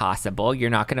is possible. You're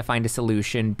not going to find a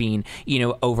solution being, you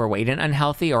know, overweight and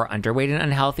unhealthy or underweight and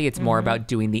unhealthy. It's more about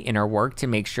doing the inner work to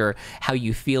make sure how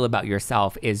you feel about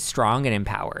yourself is strong and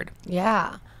empowered.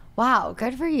 Yeah. Wow,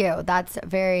 good for you. That's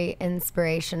very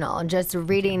inspirational. Just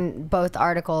reading both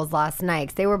articles last night,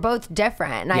 'cause they were both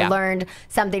different. And I learned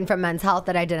something from Men's Health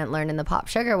that I didn't learn in the Pop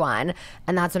Sugar one.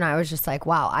 And that's when I was just like,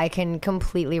 wow, I can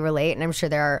completely relate. And I'm sure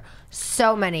there are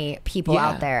so many people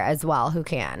out there as well who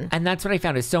can. And that's what I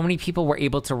found is so many people were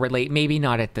able to relate, maybe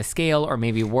not at the scale or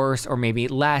maybe worse or maybe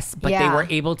less, but they were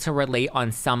able to relate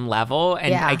on some level.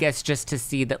 And I guess just to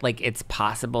see that like it's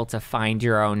possible to find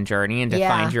your own journey and to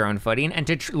find your own footing and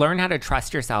to learn how to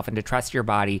trust yourself and to trust your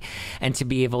body and to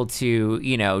be able to,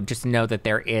 you know, just know that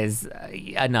there is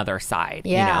another side,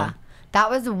 you know? That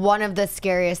was one of the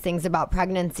scariest things about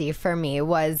pregnancy for me,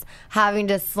 was having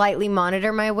to slightly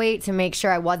monitor my weight to make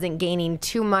sure I wasn't gaining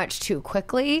too much too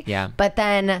quickly. Yeah. But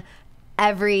then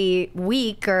every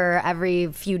week or every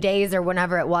few days or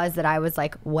whenever it was that I was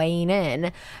like weighing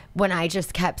in, when I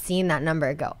just kept seeing that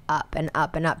number go up and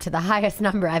up and up to the highest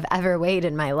number I've ever weighed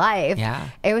in my life,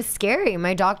 it was scary.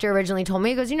 My doctor originally told me,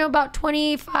 he goes, you know, about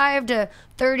 25 to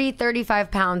 30, 35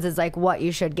 pounds is like what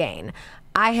you should gain.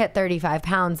 I hit 35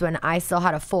 pounds when I still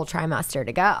had a full trimester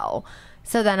to go.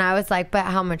 So then I was like, but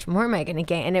how much more am I going to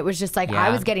gain? And it was just like,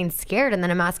 I was getting scared. And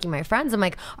then I'm asking my friends, I'm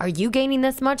like, are you gaining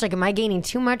this much? Like, am I gaining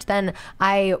too much? Then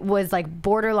I was like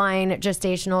borderline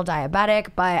gestational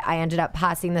diabetic, but I ended up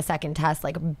passing the second test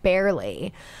like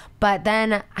barely. But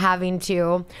then having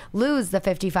to lose the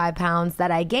 55 pounds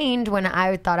that I gained when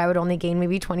I thought I would only gain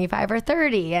maybe 25 or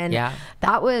 30. And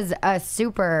that was a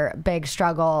super big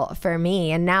struggle for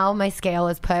me. And now my scale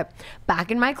is put back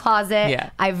in my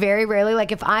closet. I very rarely,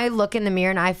 like if I look in the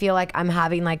mirror and I feel like I'm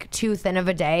having like too thin of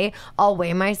a day, I'll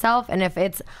weigh myself. And if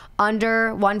it's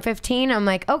under 115, I'm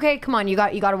like, okay, come on, you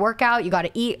got to work out, you got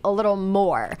to eat a little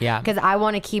more. Because I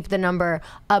want to keep the number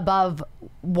above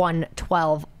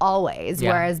 112 always.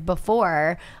 Whereas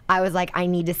before I was like, I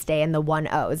need to stay in the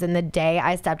 10s. And the day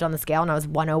I stepped on the scale and I was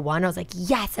 101, I was like,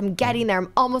 yes, I'm getting there.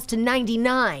 I'm almost to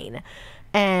 99.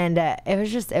 And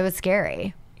it was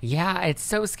scary. Yeah, it's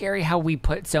so scary how we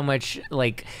put so much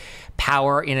like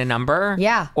power in a number.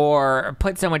 Or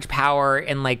put so much power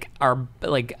in like our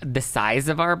like the size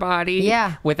of our body.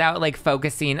 Without like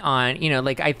focusing on, you know,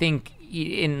 like I think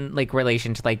in like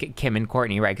relation to like Kim and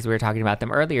Kourtney, right? Because we were talking about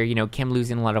them earlier, you know, Kim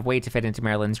losing a lot of weight to fit into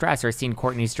Marilyn's dress, or seeing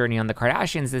Kourtney's journey on the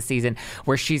Kardashians this season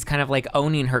where she's kind of like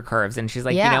owning her curves. And she's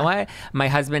like, you know what? My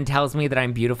husband tells me that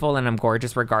I'm beautiful and I'm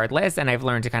gorgeous regardless. And I've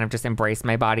learned to kind of just embrace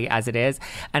my body as it is.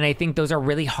 And I think those are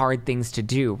really hard things to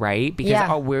do, right?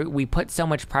 Because we put so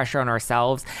much pressure on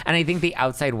ourselves. And I think the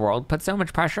outside world puts so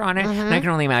much pressure on it. And I can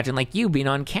only imagine like you being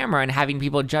on camera and having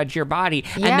people judge your body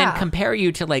and then compare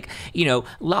you to like, you know,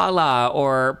 Lala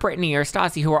or Brittany or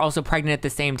Stassi, who are also pregnant at the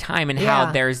same time, and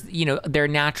how there's, you know, there are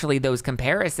naturally those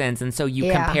comparisons. And so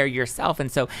you compare yourself.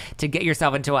 And so to get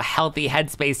yourself into a healthy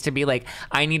headspace to be like,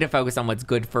 I need to focus on what's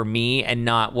good for me and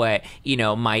not what, you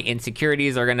know, my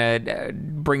insecurities are going to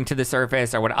bring to the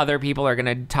surface or what other people are going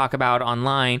to talk about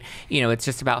online. You know, it's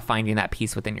just about finding that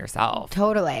peace within yourself.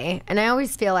 Totally. And I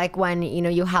always feel like when, you know,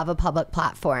 you have a public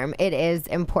platform, it is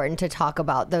important to talk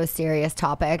about those serious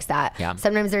topics that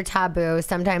sometimes are taboo.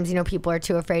 Sometimes, you know, people are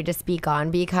too afraid to speak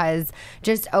on, because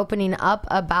just opening up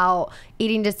about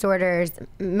eating disorders,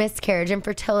 miscarriage,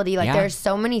 infertility, like there's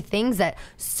so many things that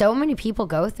so many people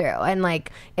go through. And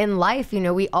like in life, you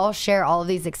know, we all share all of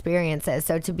these experiences.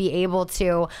 So to be able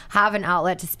to have an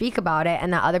outlet to speak about it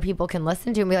and that other people can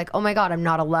listen to and be like, oh my God, I'm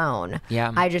not alone.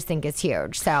 I just think is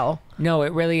huge. So no,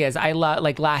 it really is. I love,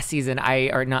 like last year,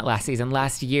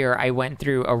 I went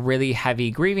through a really heavy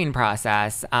grieving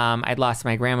process. I'd lost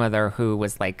my grandmother, who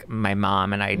was like my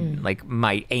mom and I like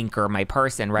my anchor, my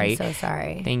person, right? I'm so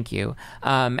sorry. Thank you.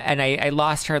 And I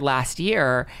lost her last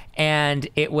year, and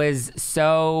it was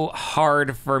so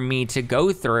hard for me to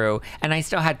go through, and I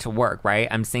still had to work, right?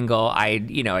 I'm single. I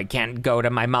can't go to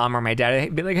my mom or my dad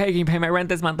and be like, hey, can you pay my rent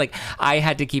this month? Like I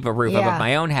had to keep a roof above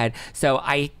my own head. So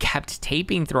I kept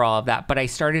taping through all of that, but I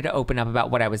started to open up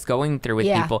about what I was going through with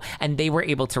people, and they were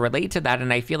able to relate to that.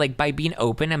 And I feel like by being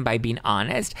open and by being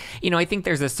honest, you know, I think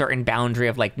there's a certain boundary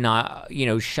of like not, you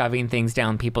know, shoving things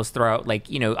down people's throat, like,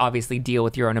 you know, obviously deal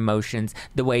with your own emotions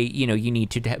the way, you know, you need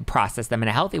to process them in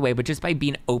a healthy way, but just by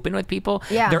being open with people,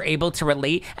 they're able to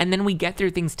relate, and then we get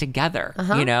through things together,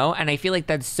 you know? And I feel like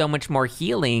that's so much more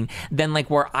healing than like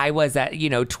where I was at, you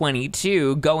know,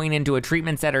 22, going into a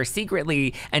treatment center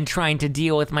secretly and trying to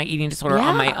deal with my eating disorder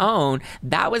on my own.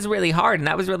 That was really hard and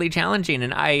that was really challenging.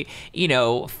 And I, you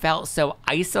know, felt so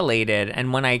isolated.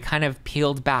 And when I kind of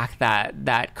peeled back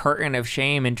that curtain of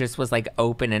shame and just was like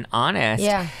open and honest,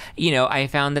 you know, I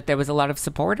found that there was a lot of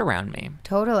support around me.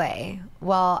 Totally.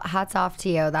 Well, hats off to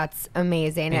you. That's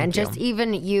amazing. Thank and you. Just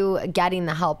even you getting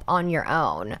the help on your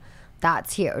own.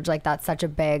 that's huge. Like, that's such a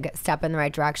big step in the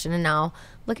right direction. And now,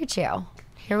 look at you.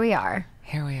 Here we are.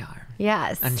 Here we are.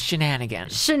 Yes. And Scheananigans.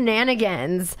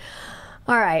 Scheananigans.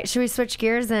 All right. Should we switch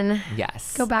gears and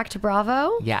Yes. go back to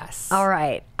Bravo? Yes. All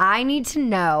right. I need to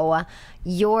know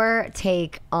your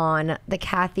take on the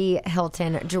Kathy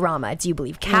Hilton drama. Do you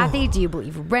believe Kathy? Do you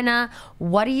believe Rinna?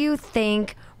 What do you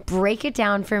think? Break it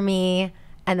down for me,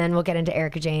 and then we'll get into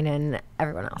Erica Jane and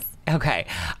everyone else. Okay.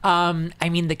 I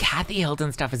mean, the Kathy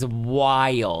Hilton stuff is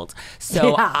wild.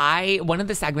 So one of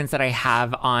the segments that I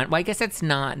have on, well, I guess it's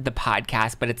not the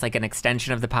podcast, but it's like an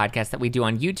extension of the podcast that we do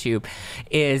on YouTube,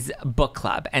 is book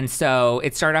club. And so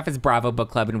it started off as Bravo Book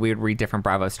Club, and we would read different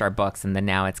Bravo star books. And then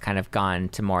now it's kind of gone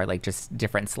to more like just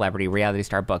different celebrity reality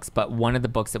star books. But one of the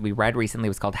books that we read recently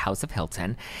was called House of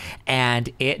Hilton. And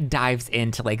it dives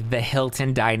into like the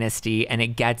Hilton dynasty, and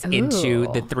it gets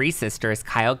into the three sisters,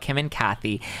 Kyle, Kim, and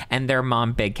Kathy, and their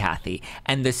mom, Big Kathy.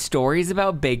 And the stories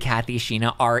about Big Kathy,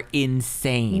 Scheana, are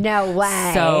insane. No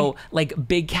way. So, like,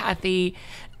 Big Kathy,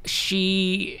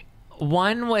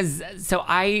 so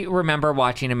I remember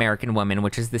watching American Woman,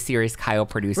 which is the series Kyle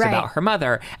produced about her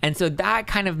mother. And so that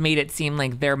kind of made it seem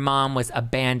like their mom was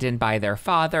abandoned by their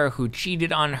father, who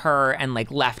cheated on her and like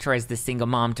left her as the single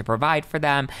mom to provide for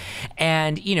them.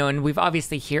 And, you know, and we've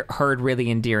obviously heard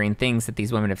really endearing things that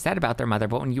these women have said about their mother.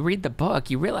 But when you read the book,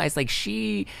 you realize like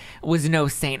she was no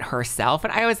saint herself.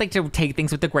 And I always like to take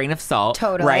things with a grain of salt.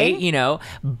 Totally. Right? You know,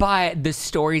 but the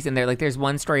stories in there, like there's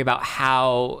one story about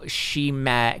how she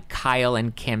met Kyle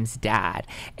and Kim's dad,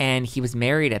 and he was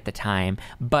married at the time,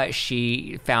 but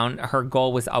she found her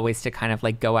goal was always to kind of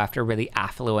like go after really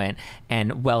affluent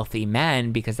and wealthy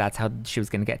men, because that's how she was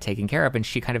going to get taken care of. And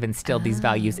she kind of instilled these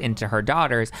values into her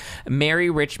daughters: marry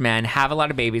rich men, have a lot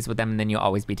of babies with them, and then you'll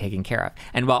always be taken care of.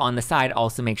 And while on the side,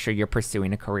 also make sure you're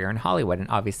pursuing a career in Hollywood. And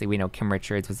obviously we know Kim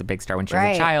Richards was a big star when she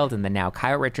was a child, and then now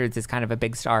Kyle Richards is kind of a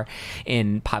big star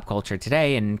in pop culture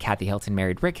today, and Kathy Hilton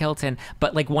married Rick Hilton.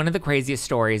 But like one of the craziest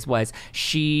stories was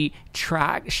she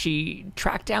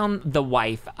tracked down the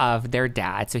wife of their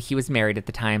dad. So he was married at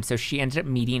the time. So she ended up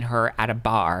meeting her at a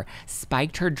bar,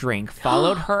 spiked her drink,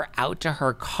 followed her out to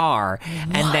her car,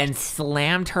 and then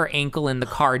slammed her ankle in the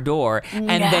car door, and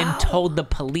then told the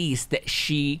police that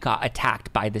she got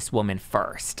attacked by this woman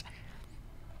first.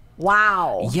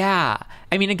 Wow. Yeah.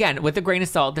 I mean, again, with a grain of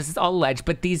salt, this is all alleged,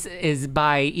 but these is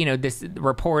by, you know, this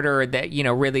reporter that, you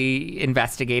know, really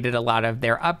investigated a lot of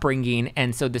their upbringing.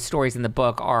 And so the stories in the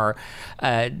book are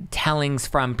tellings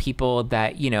from people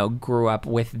that, you know, grew up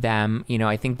with them. You know,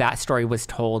 I think that story was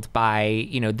told by,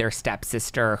 you know, their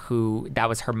stepsister, who that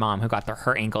was her mom, who got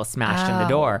her ankle smashed in the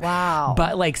door. Wow.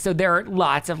 But like, so there are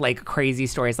lots of like crazy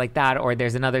stories like that. Or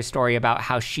there's another story about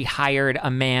how she hired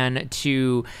a man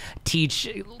to teach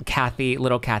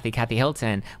little Kathy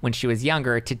Hilton, when she was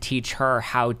younger, to teach her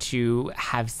how to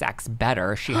have sex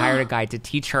better. She hired a guy to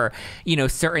teach her, you know,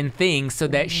 certain things so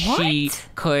that she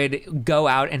could go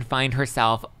out and find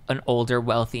herself an older,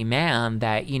 wealthy man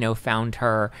that, you know, found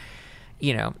her,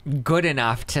 you know, good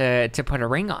enough to put a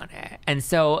ring on it. And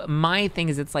so my thing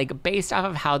is, it's like based off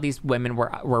of how these women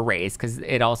were raised, because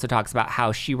it also talks about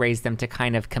how she raised them to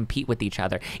kind of compete with each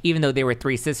other. Even though they were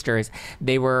three sisters,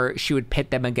 she would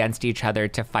pit them against each other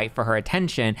to fight for her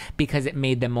attention, because it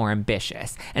made them more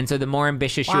ambitious. And so the more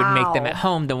ambitious she would make them at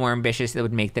home, the more ambitious it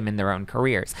would make them in their own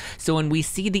careers. So when we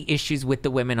see the issues with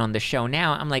the women on the show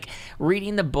now, I'm like,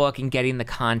 reading the book and getting the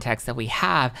context that we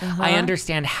have, I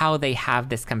understand how they have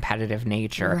this competitive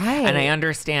nature. And I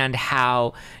understand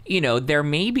how, you know, there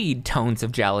may be tones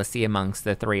of jealousy amongst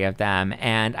the three of them.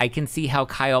 And I can see how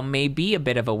Kyle may be a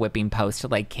bit of a whipping post to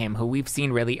like Kim, who we've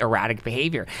seen really erratic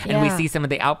behavior. And we see some of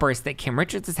the outbursts that Kim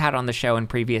Richards has had on the show in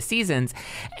previous seasons.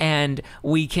 And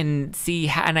we can see,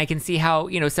 and I can see how,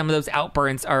 you know, some of those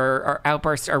outbursts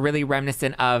are really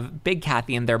reminiscent of Big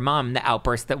Kathy and their mom, the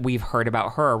outbursts that we've heard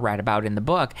about her or read about in the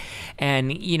book.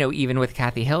 And, you know, even with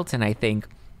Kathy Hilton, I think,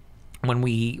 when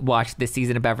we watch this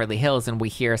season of Beverly Hills and we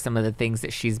hear some of the things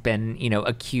that she's been, you know,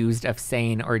 accused of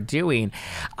saying or doing,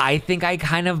 I think I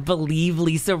kind of believe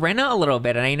Lisa Rinna a little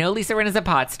bit. And I know Lisa Rinna's a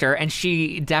potster, and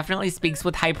she definitely speaks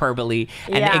with hyperbole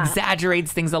and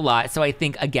exaggerates things a lot. So I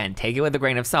think, again, take it with a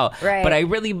grain of salt. But I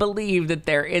really believe that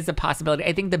there is a possibility.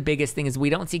 I think the biggest thing is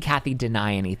we don't see Kathy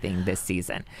deny anything this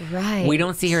season. We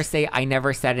don't see her say, I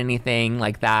never said anything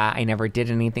like that. I never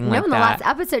did anything like that. In the last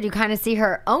episode, you kind of see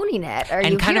her owning it. Or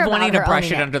and you kind of wanting kind of brush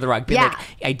owning it under the rug. Be Yeah. like,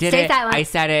 I did Stay it. silent. I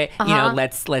said it. You know,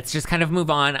 let's just kind of move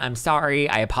on. I'm sorry.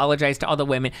 I apologize to all the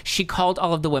women. She called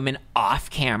all of the women off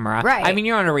camera. Right. I mean,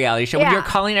 you're on a reality show. When Yeah. you're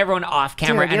calling everyone off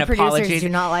camera Dude, and your producers apologizing. do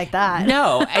not like that.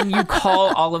 No, and you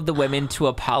call all of the women to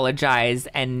apologize,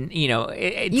 and you know,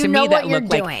 You to know me what that you're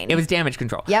looked doing. like it was damage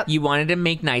control. Yep. You wanted to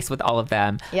make nice with all of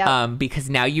them, Yep. because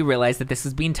now you realize that this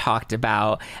was being talked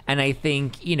about, and I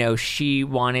think you know she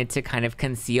wanted to kind of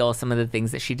conceal some of the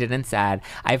things that she did and said.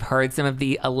 I've heard some of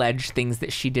the alleged things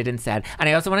that she did and said, and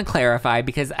I also want to clarify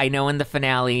because I know in the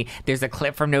finale there's a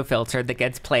clip from No Filter that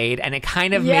gets played, and it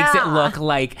kind of makes it Yeah. look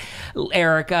like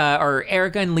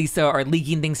Erica and Lisa are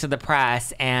leaking things to the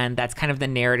press, and that's kind of the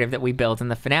narrative that we built in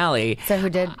the finale. So who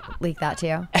did leak that to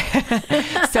you?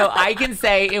 So I can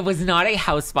say it was not a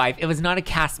housewife. It was not a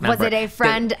cast member. Was it a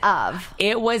friend of?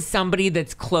 It was somebody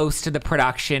that's close to the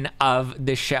production of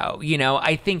the show. You know,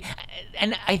 I think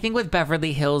with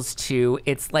Beverly Hills too,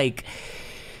 it's like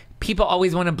people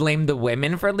always want to blame the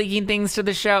women for leaking things to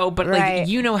the show, but Right. like,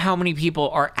 you know how many people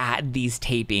are at these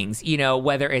tapings, you know,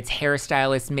 whether it's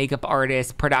hairstylists, makeup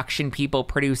artists, production people,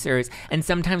 producers, and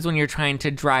sometimes when you're trying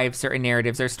to drive certain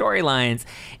narratives or storylines,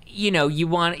 you know, you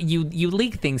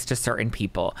leak things to certain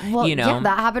people, Well, you know. yeah,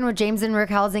 that happened with James and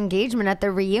Raquel's engagement at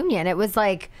the reunion. It was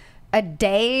like a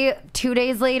day, 2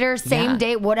 days later, same Yeah.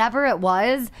 day, whatever it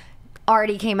was,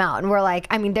 already came out. And we're like,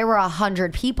 I mean, there were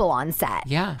 100 people on set.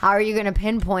 Yeah. How are you going to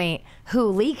pinpoint who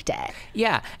leaked it?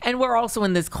 Yeah, and we're also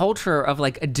in this culture of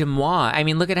like a Demois. I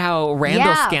mean, look at how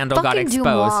Randall's Yeah, scandal got fucking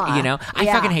exposed. Demois. You know, I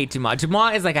Yeah. fucking hate Demois.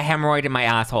 Demois is like a hemorrhoid in my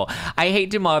asshole. I hate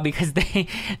Demois because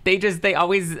they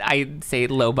always, I say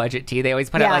low budget tea. They always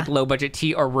put out Yeah. like low budget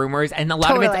tea or rumors, and a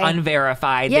lot of it's Totally.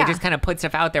 unverified. Yeah. They just kind of put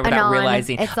stuff out there without Anon.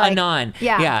 realizing. It's like- Anon,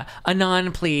 yeah.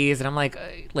 Anon, please. And I'm like,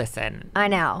 listen, I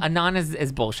know. Anon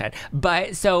is bullshit.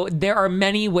 But so there are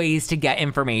many ways to get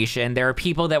information. There are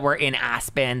people that were in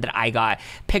Aspen that I got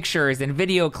pictures and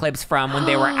video clips from when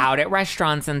they were out at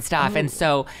restaurants and stuff. And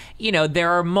so, you know,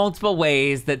 there are multiple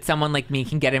ways that someone like me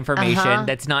can get information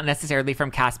that's not necessarily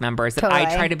from cast members. That I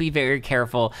Totally. try to be very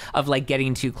careful of like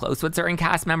getting too close with certain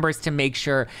cast members to make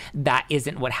sure that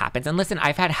isn't what happens. And listen,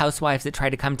 I've had housewives that try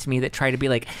to come to me that try to be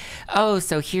like, oh,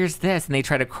 so here's this. And they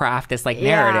try to craft this like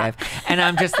Yeah. narrative. And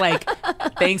I'm just like,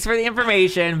 thanks for the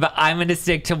information, but I'm going to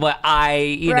stick to what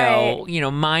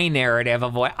my narrative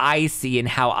of what I see and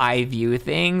how I view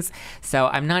things. So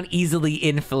I'm not easily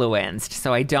influenced.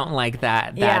 So I don't like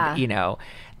that, Yeah.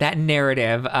 that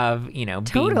narrative of,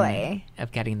 Totally.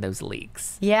 of getting those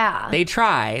leaks. Yeah. They have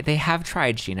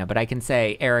tried, Scheana, but I can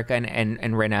say Erica and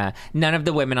Rinna, none of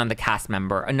the women on the cast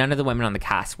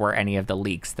were any of the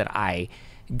leaks that I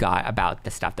got about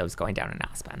the stuff that was going down in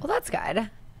Aspen. Well, that's good.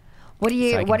 What So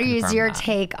I can what is confirm your that.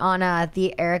 take on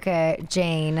the Erica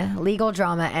Jane legal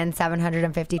drama and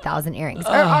 750,000 earrings?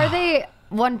 Or are they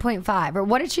 1.5? Or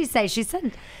what did she say? She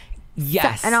said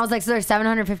Yes. and I was like, so they're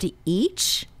 750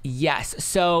 each? Yes.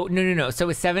 So no. So it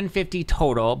was $750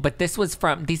 total, but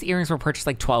these earrings were purchased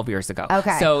like 12 years ago.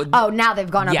 Okay. So now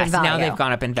they've gone up in yes, value. now they've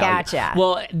gone up in value. Gotcha.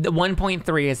 Well, the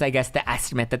 1.3 is, I guess, the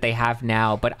estimate that they have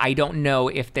now, but I don't know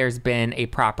if there's been a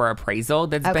proper appraisal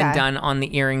that's been Okay. done on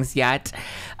the earrings yet.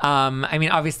 I mean,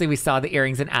 obviously we saw the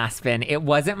earrings in Aspen. It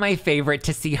wasn't my favorite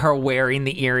to see her wearing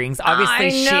the earrings. Obviously, I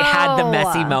she had the know.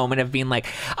 messy moment of being like,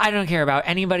 I don't care about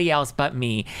anybody else but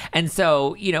me. And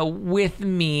so, with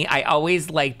me, I always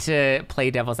like to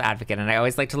play devil's advocate, and I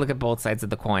always like to look at both sides of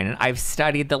the coin. And I've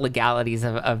studied the legalities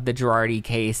of the Girardi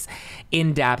case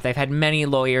in depth. I've had many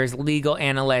lawyers, legal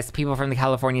analysts, people from the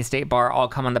California State Bar all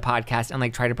come on the podcast and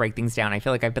like try to break things down. I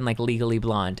feel like I've been like legally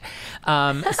blonde. So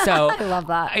I love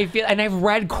that. and I've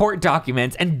read court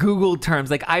documents and Googled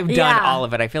terms. Like I've done Yeah. all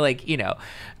of it. I feel like,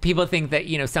 people think that,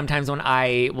 sometimes when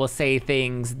I will say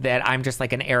things that I'm just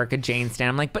like an Erica Jane stan,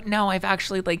 I'm like, but no, I've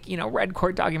actually like, read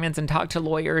court documents and talked to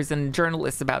lawyers and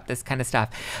journalists about this kind of stuff.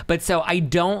 But so I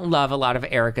don't love a lot of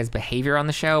Erica's behavior on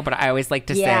the show, but I always like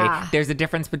to Yeah. say there's a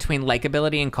difference between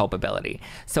likability and culpability.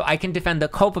 So I can defend the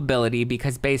culpability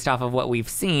because based off of what we've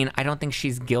seen, I don't think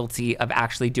she's guilty of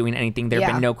actually doing anything. There have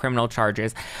Yeah. been no criminal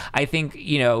charges. I think,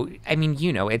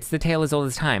 it's the tale as old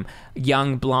as time.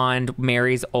 Young, blonde,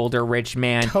 marries older, rich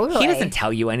man. Totally. He doesn't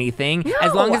tell you anything. No.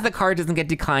 As long as the car doesn't get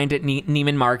declined at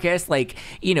Neiman Marcus,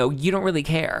 you don't really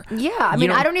care. Yeah, I You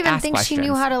mean, I don't even ask think she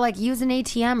knew questions. how to like use an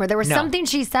ATM, or there was No. something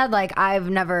she said like, I've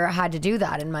never had to do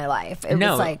that in my life. It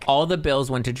No, was like, all the bills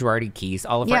went to Girardi Keys.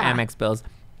 All of her Yeah. Amex bills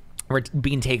were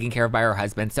being taken care of by her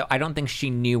husband. So I don't think she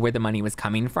knew where the money was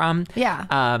coming from. Yeah.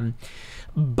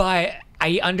 But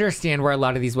I understand where a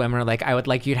lot of these women are like, I would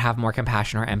like you to have more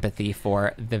compassion or empathy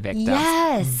for the victims.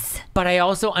 Yes. But I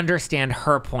also understand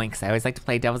her point, because I always like to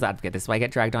play devil's advocate. This is why I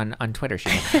get dragged on Twitter.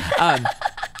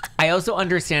 I also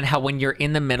understand how when you're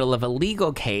in the middle of a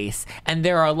legal case and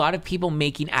there are a lot of people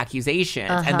making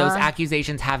accusations and those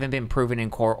accusations haven't been proven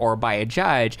in court or by a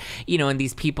judge, you know, and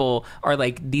these people are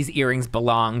like, these earrings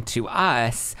belong to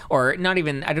us, or not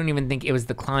even, I don't even think it was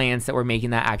the clients that were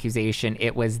making that accusation.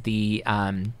 It was the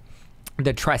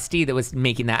trustee that was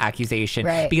making that accusation,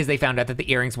 because they found out that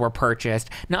the earrings were purchased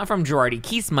not from Girardi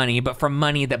Keith's money, but from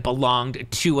money that belonged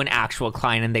to an actual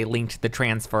client, and they linked the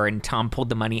transfer, and Tom pulled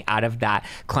the money out of that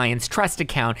client's trust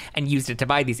account and used it to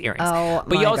buy these earrings.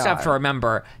 But you also have to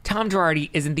remember, Tom Girardi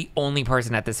isn't the only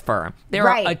person at this firm. There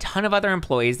are a ton of other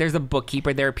employees. There's a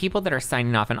bookkeeper. There are people that are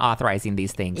signing off and authorizing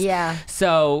these things. Yeah.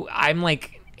 So I'm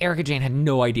like, Erica Jane had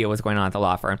no idea what's going on at the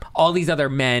law firm. All these other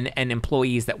men and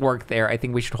employees that work there, I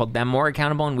think we should hold them more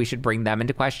accountable, and we should bring them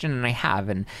into question. And I have.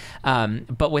 And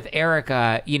but with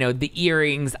Erica, you know, the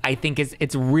earrings, I think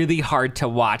it's really hard to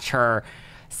watch her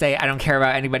say, I don't care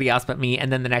about anybody else but me, and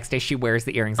then the next day she wears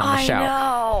the earrings on the show. I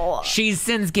know. She's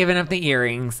since given up the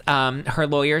earrings. Her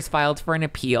lawyers filed for an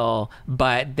appeal,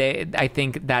 but I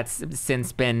think that's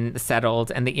since been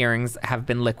settled, and the earrings have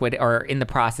been or in the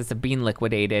process of being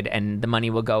liquidated, and the money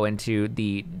will go into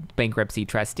the bankruptcy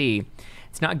trustee.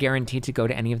 It's not guaranteed to go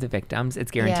to any of the victims.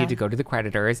 It's guaranteed to go to the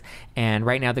creditors, and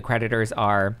right now the creditors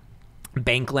are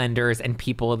bank lenders and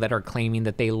people that are claiming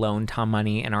that they loaned Tom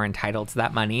money and are entitled to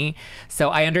that money. So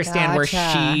I understand where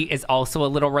she is also a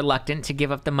little reluctant to give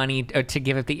up the money, or to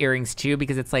give up the earrings too,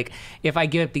 because it's like, if I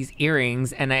give up these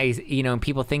earrings and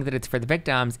people think that it's for the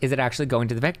victims, is it actually going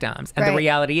to the victims? And the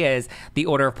reality is, the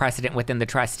order of precedent within the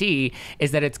trustee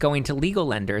is that it's going to legal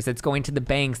lenders. It's going to the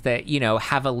banks that, you know,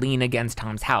 have a lien against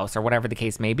Tom's house, or whatever the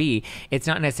case may be. It's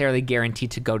not necessarily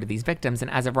guaranteed to go to these victims.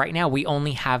 And as of right now, we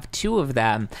only have 2 of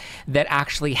them that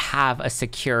actually have a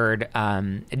secured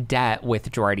debt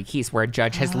with Girardi Keith, where a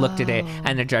judge has looked at it,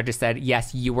 and the judge has said,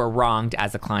 yes, you were wronged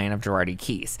as a client of Girardi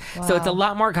Keith. So it's a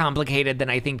lot more complicated than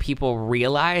I think people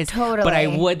realize. Totally. But I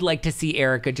would like to see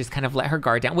Erica just kind of let her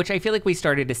guard down, which I feel like we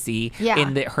started to see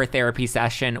in her therapy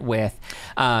session with,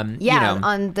 on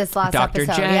this last Dr.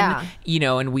 episode. Jen, you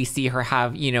know, and we see her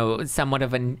have, you know, somewhat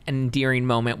of an endearing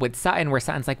moment with Sutton, where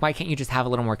Sutton's like, why can't you just have a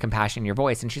little more compassion in your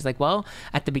voice? And she's like, well,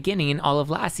 at the beginning, all of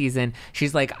last season,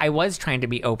 she's like, I was trying to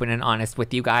be open and honest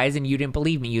with you guys, and you didn't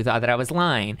believe me. You thought that I was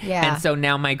lying. Yeah. And so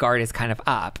now my guard is kind of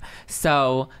up.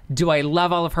 So do I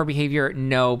love all of her behavior?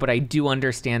 No, but I do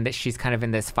understand that she's kind of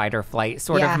in this fight or flight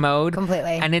sort of mode.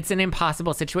 Completely. And it's an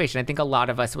impossible situation. I think a lot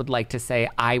of us would like to say,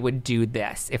 I would do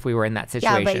this if we were in that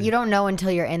situation. Yeah, but you don't know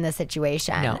until you're in the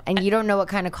situation. No. And you don't know what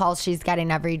kind of calls she's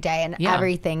getting every day, and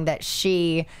everything that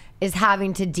she is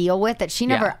having to deal with that she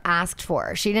never asked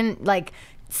for. She didn't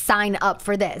sign up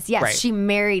for this. Yes, she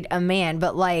married a man,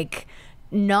 but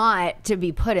not to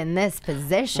be put in this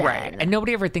position. Right. And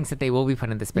nobody ever thinks that they will be put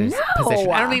in this position.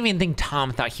 I don't even think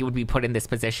Tom thought he would be put in this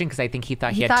position, because I think he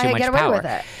thought he had too much power. With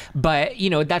it. But, you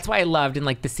know, that's why I loved in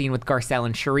the scene with Garcelle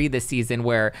and Cherie this season,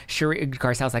 where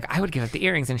Garcelle's like, I would give up the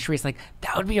earrings. And Cherie's like,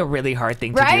 that would be a really hard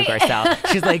thing to do,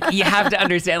 Garcelle. She's like, you have to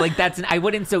understand, I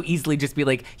wouldn't so easily just be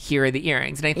like, here are the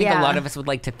earrings. And I think a lot of us would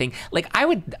like to think, I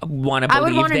would want to believe, I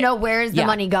would want to know, where is the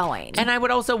money going? And I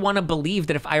would also want to believe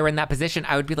that if I were in that position,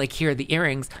 I would be like, here are the earrings.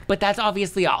 But that's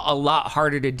obviously a lot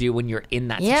harder to do when you're in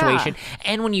that situation.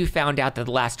 And when you found out that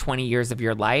the last 20 years of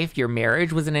your life, your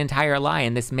marriage was an entire lie,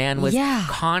 and this man was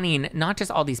conning not just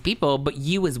all these people, but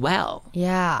you as well.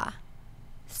 Yeah.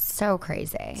 So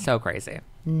crazy. So crazy.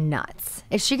 Nuts.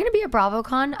 Is she going to be at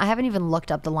BravoCon? I haven't even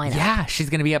looked up the lineup. Yeah,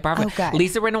 she's going to be at BravoCon. Okay.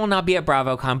 Lisa Rinna will not be at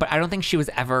BravoCon, but I don't think she was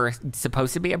ever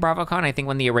supposed to be at BravoCon. I think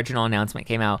when the original announcement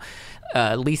came out,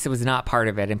 Lisa was not part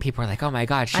of it, and people were like, "Oh my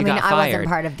God, she got fired." I wasn't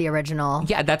part of the original.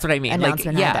 Yeah, that's what I mean.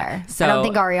 Announcement either. So I don't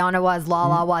think Ariana was.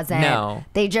 Lala wasn't. No,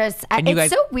 they just.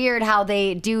 It's so weird how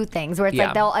they do things where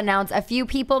it's they'll announce a few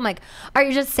people. I'm like, are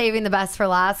you just saving the best for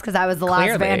last? Because I was the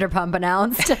last Vanderpump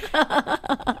announced.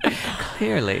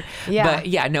 Clearly, but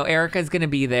yeah, no, Erica's going to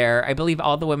be there. I believe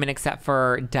all the women except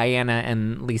for Diana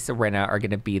and Lisa Rinna are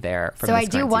going to be there. So I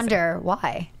do wonder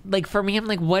why. For me, I'm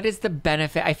like, what is the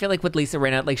benefit? I feel like with Lisa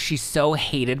Rinna, she's so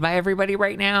hated by everybody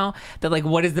right now that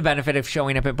what is the benefit of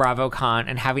showing up at BravoCon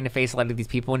and having to face a lot of these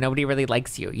people when nobody really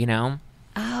likes you, you know?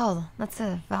 Oh, that's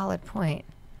a valid point.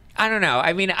 I don't know.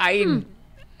 I mean,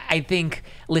 I think,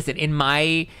 listen,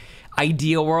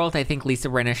 ideal world, I think Lisa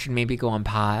Rinna should maybe go on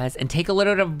pause and take a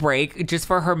little bit of a break just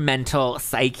for her mental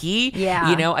psyche.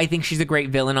 Yeah. You know, I think she's a great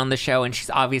villain on the show, and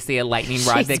she's obviously a lightning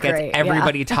rod She's that gets great,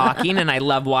 everybody talking, and I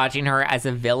love watching her as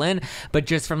a villain. But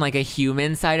just from like a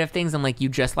human side of things, I'm like, you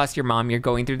just lost your mom, you're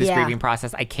going through this grieving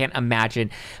process. I can't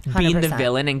imagine being the 100%.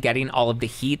 villain and getting all of the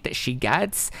heat that she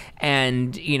gets,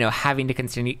 and, you know, having to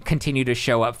continue to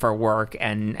show up for work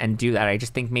and do that. I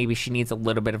just think maybe she needs a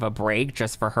little bit of a break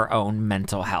just for her own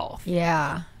mental health.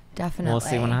 Yeah, definitely. We'll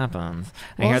see what happens.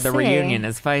 I We'll hear the see. reunion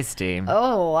is feisty.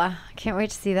 Oh, can't wait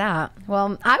to see that.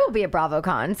 Well, I will be at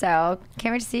BravoCon, so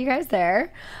can't wait to see you guys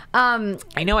there.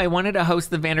 I know. I wanted to host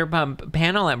the Vanderpump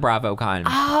panel at BravoCon.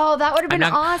 Oh, that would have been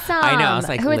awesome. I know. I was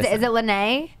like, who is it? listen. Is it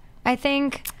Lene? I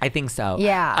think. So.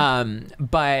 Yeah.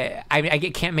 But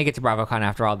I can't make it to BravoCon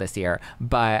after all this year.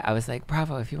 But I was like,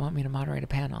 Bravo, if you want me to moderate a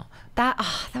panel. That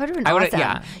would have been awesome.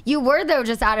 Yeah. You were, though,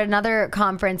 just at another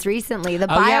conference recently, the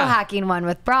biohacking one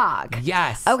with Brock.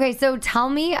 Yes. Okay, so tell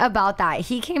me about that.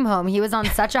 He came home. He was on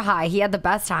such a high. He had the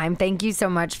best time. Thank you so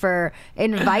much for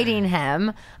inviting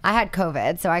him. I had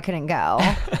COVID, so I couldn't go.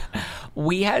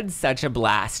 We had such a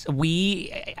blast.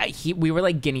 We were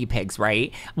like guinea pigs,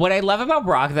 right? What I love about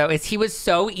Brock, though, is he was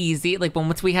so easy. Like,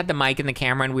 once we had the mic and the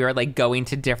camera and we were like going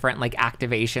to different like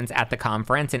activations at the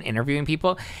conference and interviewing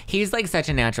people, he's like such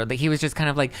a natural. Like, he was just kind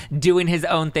of like doing his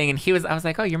own thing. And I was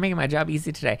like, oh, you're making my job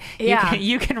easy today. Yeah.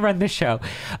 You can run the show.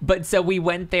 But so we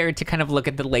went there to kind of look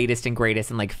at the latest and greatest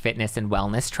in like fitness and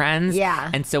wellness trends. Yeah.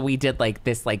 And so we did like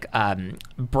this like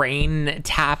brain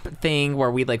tap thing where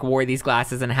we like wore these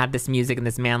glasses and had this music and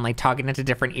this man like talking into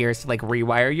different ears to like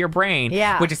rewire your brain.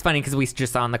 Yeah. Which is funny because we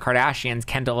just saw on the Kardashians,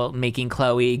 Kendall making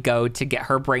Khloe go to get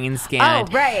her brain scanned.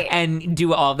 Oh, right. And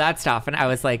do all of that stuff. And I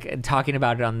was like talking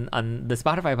about it on the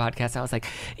Spotify podcast. I was like,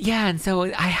 yeah, and so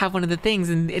I have one of the things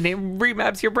and it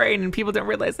remaps your brain, and people don't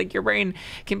realize like your brain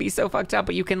can be so fucked up,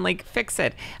 but you can like fix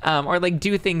it or like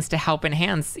do things to help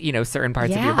enhance, you know, certain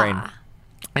parts of your brain.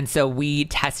 And so we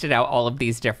tested out all of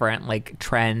these different like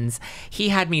trends. He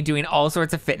had me doing all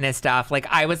sorts of fitness stuff. Like,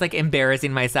 I was like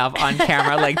embarrassing myself on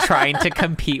camera, like trying to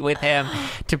compete with him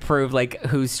to prove like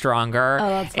who's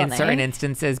stronger in certain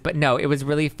instances. But no, it was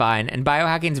really fun. And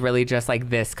biohacking is really just like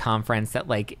this conference that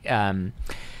like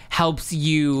helps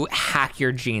you hack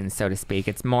your genes, so to speak.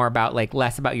 It's more about like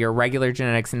less about your regular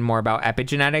genetics and more about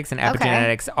epigenetics. And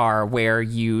epigenetics are where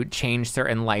you change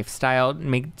certain lifestyle,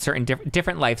 make certain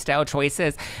different lifestyle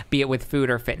choices, be it with food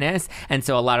or fitness. And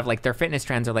so a lot of like their fitness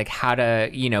trends are like how to,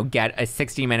 you know, get a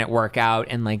 60-minute workout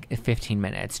in like 15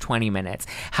 minutes, 20 minutes,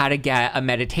 how to get a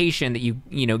meditation that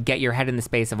you know, get your head in the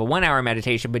space of a 1-hour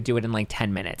meditation, but do it in like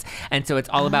 10 minutes. And so it's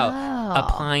all about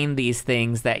applying these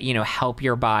things that, you know, help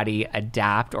your body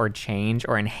adapt or change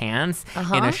or enhance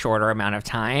in a shorter amount of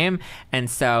time. And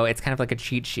so it's kind of like a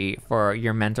cheat sheet for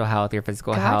your mental health, your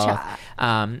physical health.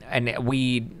 And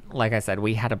we, like I said,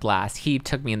 we had a blast. He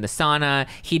took me in the sauna.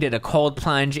 He did a cold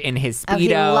plunge in his Speedo. Oh,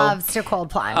 he loves to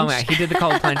cold plunge. Oh my, he did the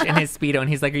cold plunge in his Speedo, and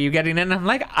he's like, are you getting in? I'm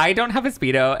like, I don't have a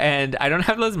Speedo and I don't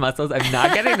have those muscles. I'm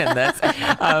not getting in this.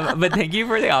 But thank you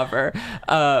for the offer.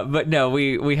 But no,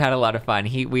 we had a lot of fun.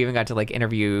 We even got to like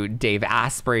interview Dave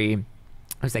Asprey,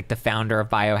 who's like the founder of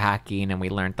biohacking, and we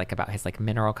learned like about his like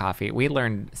mineral coffee. We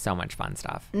learned so much fun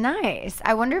stuff. Nice.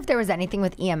 I wonder if there was anything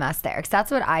with EMS there, because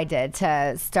that's what I did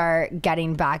to start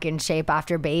getting back in shape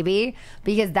after baby,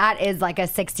 because that is like a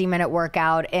 60-minute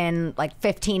workout in like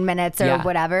 15 minutes or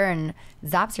whatever, and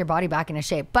zaps your body back into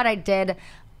shape. But I did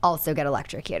also get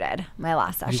electrocuted my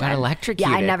last session. You got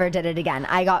electrocuted? Yeah, I never did it again.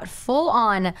 I got full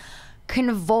on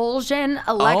convulsion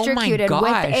electrocuted with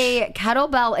a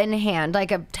kettlebell in hand, like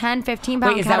a 10, 15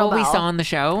 pound kettlebell. Wait, is that what we saw on the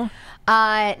show?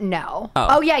 No.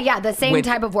 Oh yeah. The same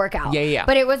type of workout. Yeah.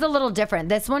 But it was a little different.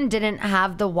 This one didn't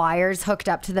have the wires hooked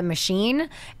up to the machine.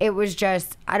 It was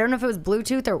just, I don't know if it was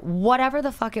Bluetooth or whatever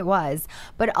the fuck it was,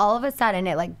 but all of a sudden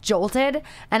it like jolted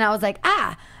and I was like,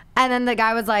 ah. And then the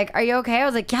guy was like, are you okay? I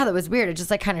was like, yeah, that was weird. It just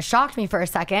like kind of shocked me for a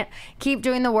second. Keep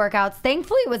doing the workouts.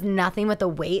 Thankfully, it was nothing with the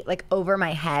weight like over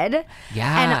my head.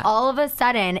 Yeah. And all of a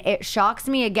sudden, it shocks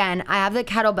me again. I have the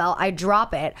kettlebell. I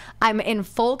drop it. I'm in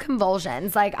full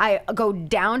convulsions. Like, I go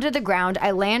down to the ground.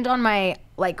 I land on my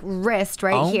like wrist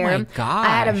right here. Oh my gosh. I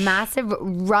had a massive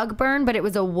rug burn, but it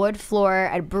was a wood floor.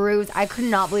 I bruised. I could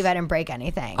not believe I didn't break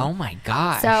anything. Oh my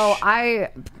gosh. So I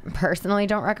personally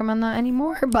don't recommend that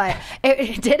anymore, but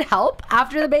it did help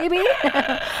after the baby.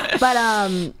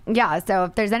 But yeah, so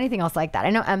if there's anything else like that, I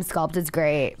know M Sculpt is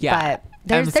great. Yeah, but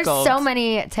there's M-Sculpt. so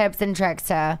many tips and tricks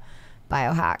to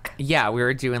biohack. Yeah, we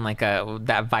were doing like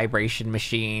that vibration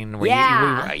machine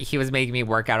where he was making me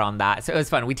work out on that. So it was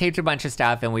fun. We taped a bunch of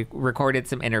stuff and we recorded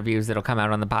some interviews that'll come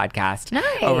out on the podcast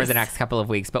over the next couple of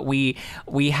weeks. But we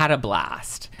had a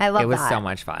blast. I love that. It was so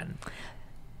much fun.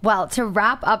 Well, to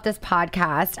wrap up this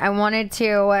podcast, I wanted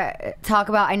to talk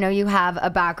about, I know you have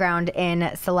a background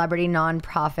in celebrity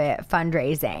nonprofit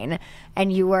fundraising,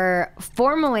 and you were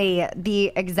formerly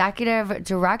the executive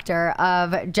director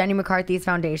of Jenny McCarthy's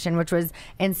foundation, which was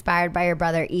inspired by your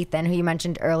brother Ethan, who you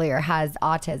mentioned earlier has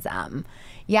autism.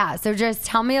 Yeah, so just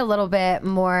tell me a little bit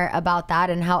more about that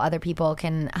and how other people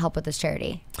can help with this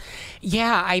charity.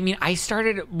 Yeah, I mean,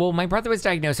 my brother was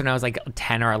diagnosed when I was like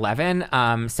 10 or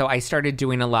 11. So I started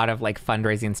doing a lot of like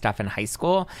fundraising stuff in high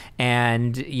school.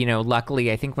 And,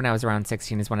 luckily, I think when I was around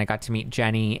 16 is when I got to meet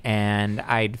Jenny, and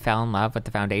I fell in love with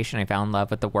the foundation. I fell in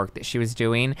love with the work that she was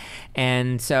doing.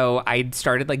 And so I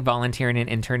started like volunteering and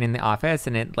interning in the office.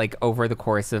 And it like over the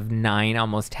course of 9,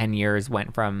 almost 10 years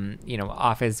went from,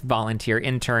 office volunteer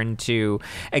intern to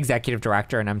executive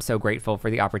director. And I'm so grateful for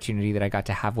the opportunity that I got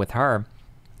to have with her.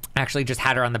 Actually just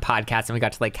had her on the podcast and we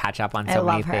got to like catch up on so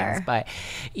many things. But,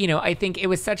 I think it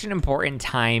was such an important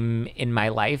time in my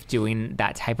life doing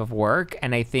that type of work.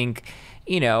 And I think,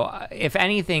 if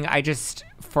anything,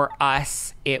 for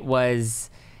us, it was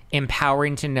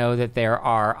empowering to know that there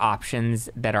are options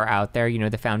that are out there.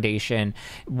 The foundation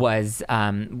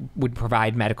would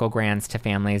provide medical grants to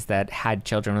families that had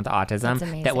children with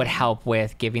autism that would help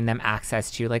with giving them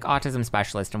access to like autism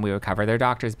specialists, and we would cover their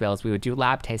doctor's bills. We would do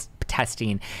lab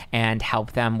testing and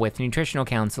help them with nutritional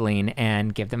counseling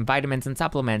and give them vitamins and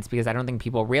supplements, because I don't think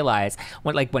people realize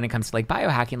when it comes to like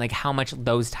biohacking, like how much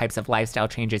those types of lifestyle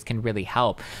changes can really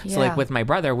help. So like with my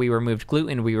brother, we removed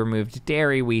gluten, we removed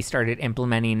dairy, we started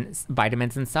implementing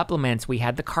vitamins and supplements. We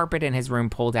had the carpet in his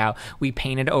room pulled out. We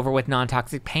painted over with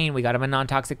non-toxic paint. We got him a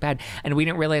non-toxic bed. And we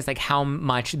didn't realize like how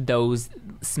much those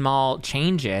small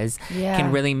changes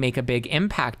can really make a big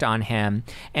impact on him.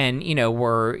 And,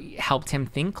 helped him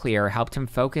think clear, helped him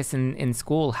focus in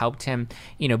school, helped him,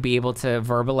 be able to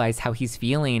verbalize how he's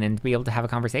feeling and be able to have a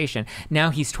conversation. Now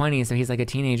he's 20, so he's like a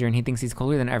teenager and he thinks he's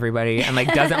cooler than everybody and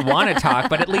like doesn't want to talk,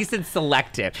 but at least it's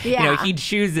selective. He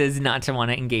chooses not to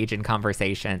want to engage in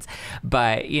conversations.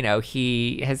 But,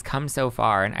 he has come so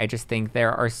far, and I just think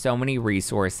there are so many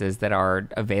resources that are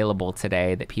available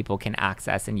today that people can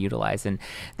access and utilize, and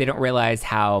they don't realize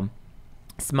how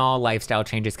small lifestyle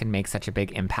changes can make such a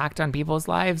big impact on people's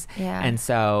lives. And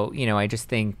so, I just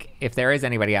think if there is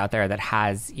anybody out there that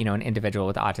has, an individual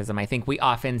with autism, I think we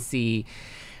often see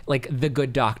like The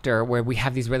Good Doctor, where we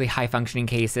have these really high functioning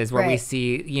cases where we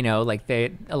see,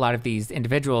 a lot of these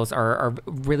individuals are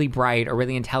really bright or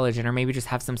really intelligent or maybe just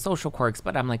have some social quirks.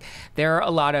 But I'm like, there are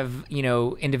a lot of,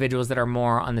 individuals that are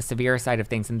more on the severe side of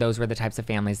things. And those were the types of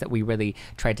families that we really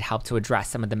tried to help to address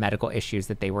some of the medical issues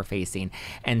that they were facing.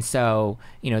 And so,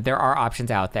 there are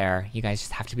options out there. You guys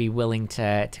just have to be willing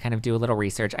to kind of do a little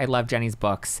research. I love Jenny's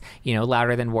books.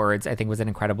 Louder Than Words, I think, was an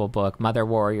incredible book. Mother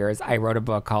Warriors. I wrote a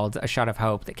book called A Shot of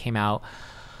Hope that came out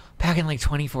back in like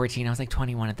 2014. I was like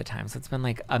 21 at the time, so it's been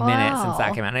like a minute since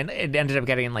that came out. And it ended up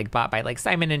getting like bought by like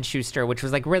Simon and Schuster, which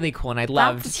was like really cool, and I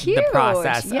loved the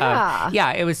process.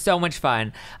 It was so much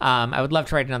fun. I would love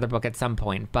to write another book at some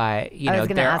point, but I was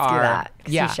gonna ask you that,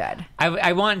 'cause you should.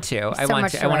 I want to. I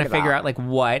want to figure out like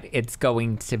what it's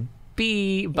going to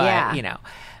be, but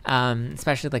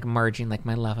especially like merging like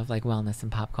my love of like wellness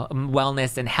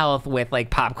and health with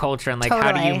like pop culture, and like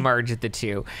how do you merge the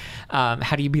two?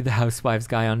 How do you be the housewives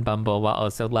guy on Bumble while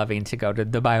also loving to go to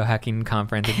the biohacking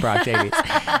conference with Brock Davies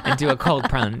and do a cold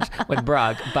plunge with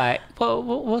Brock? But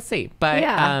we'll see. But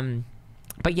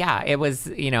it was,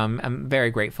 I'm very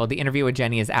grateful. The interview with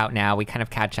Jenny is out now. We kind of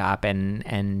catch up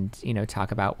and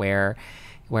talk about where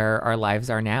our lives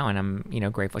are now, and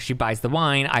I'm grateful. She buys the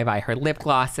wine, I buy her lip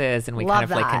glosses, and we kind of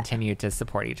like continue to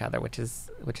support each other, which is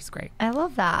great. I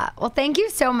love that. Well, thank you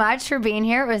so much for being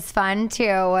here. It was fun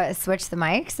to switch the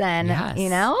mics and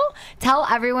tell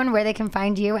everyone where they can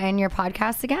find you and your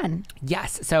podcast again.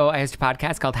 Yes, so I host a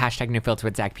podcast called #NewFilter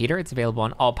with Zack Peter. It's available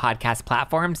on all podcast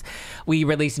platforms. We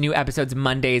release new episodes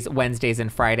Mondays, Wednesdays,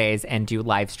 and Fridays, and do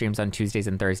live streams on Tuesdays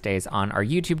and Thursdays on our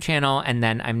YouTube channel. And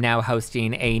then I'm now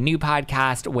hosting a new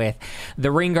podcast with The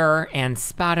Ringer and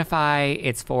Spotify.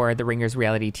 It's for The Ringer's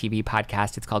reality TV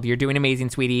podcast. It's called You're Doing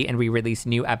Amazing, Sweetie, and we release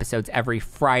new episodes every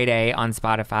Friday on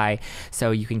Spotify,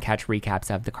 so you can catch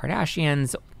recaps of the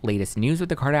Kardashians, latest news with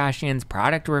the Kardashians,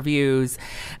 product reviews.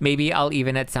 Maybe I'll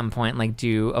even at some point like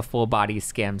do a full body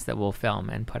skims that we'll film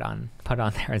and put on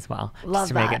there as well. Love just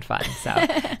to that. make it fun. So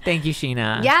thank you,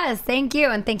 Scheana. Yes, thank you,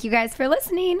 and thank you guys for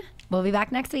listening. We'll be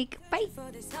back next week. Bye.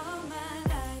 For this all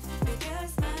my life.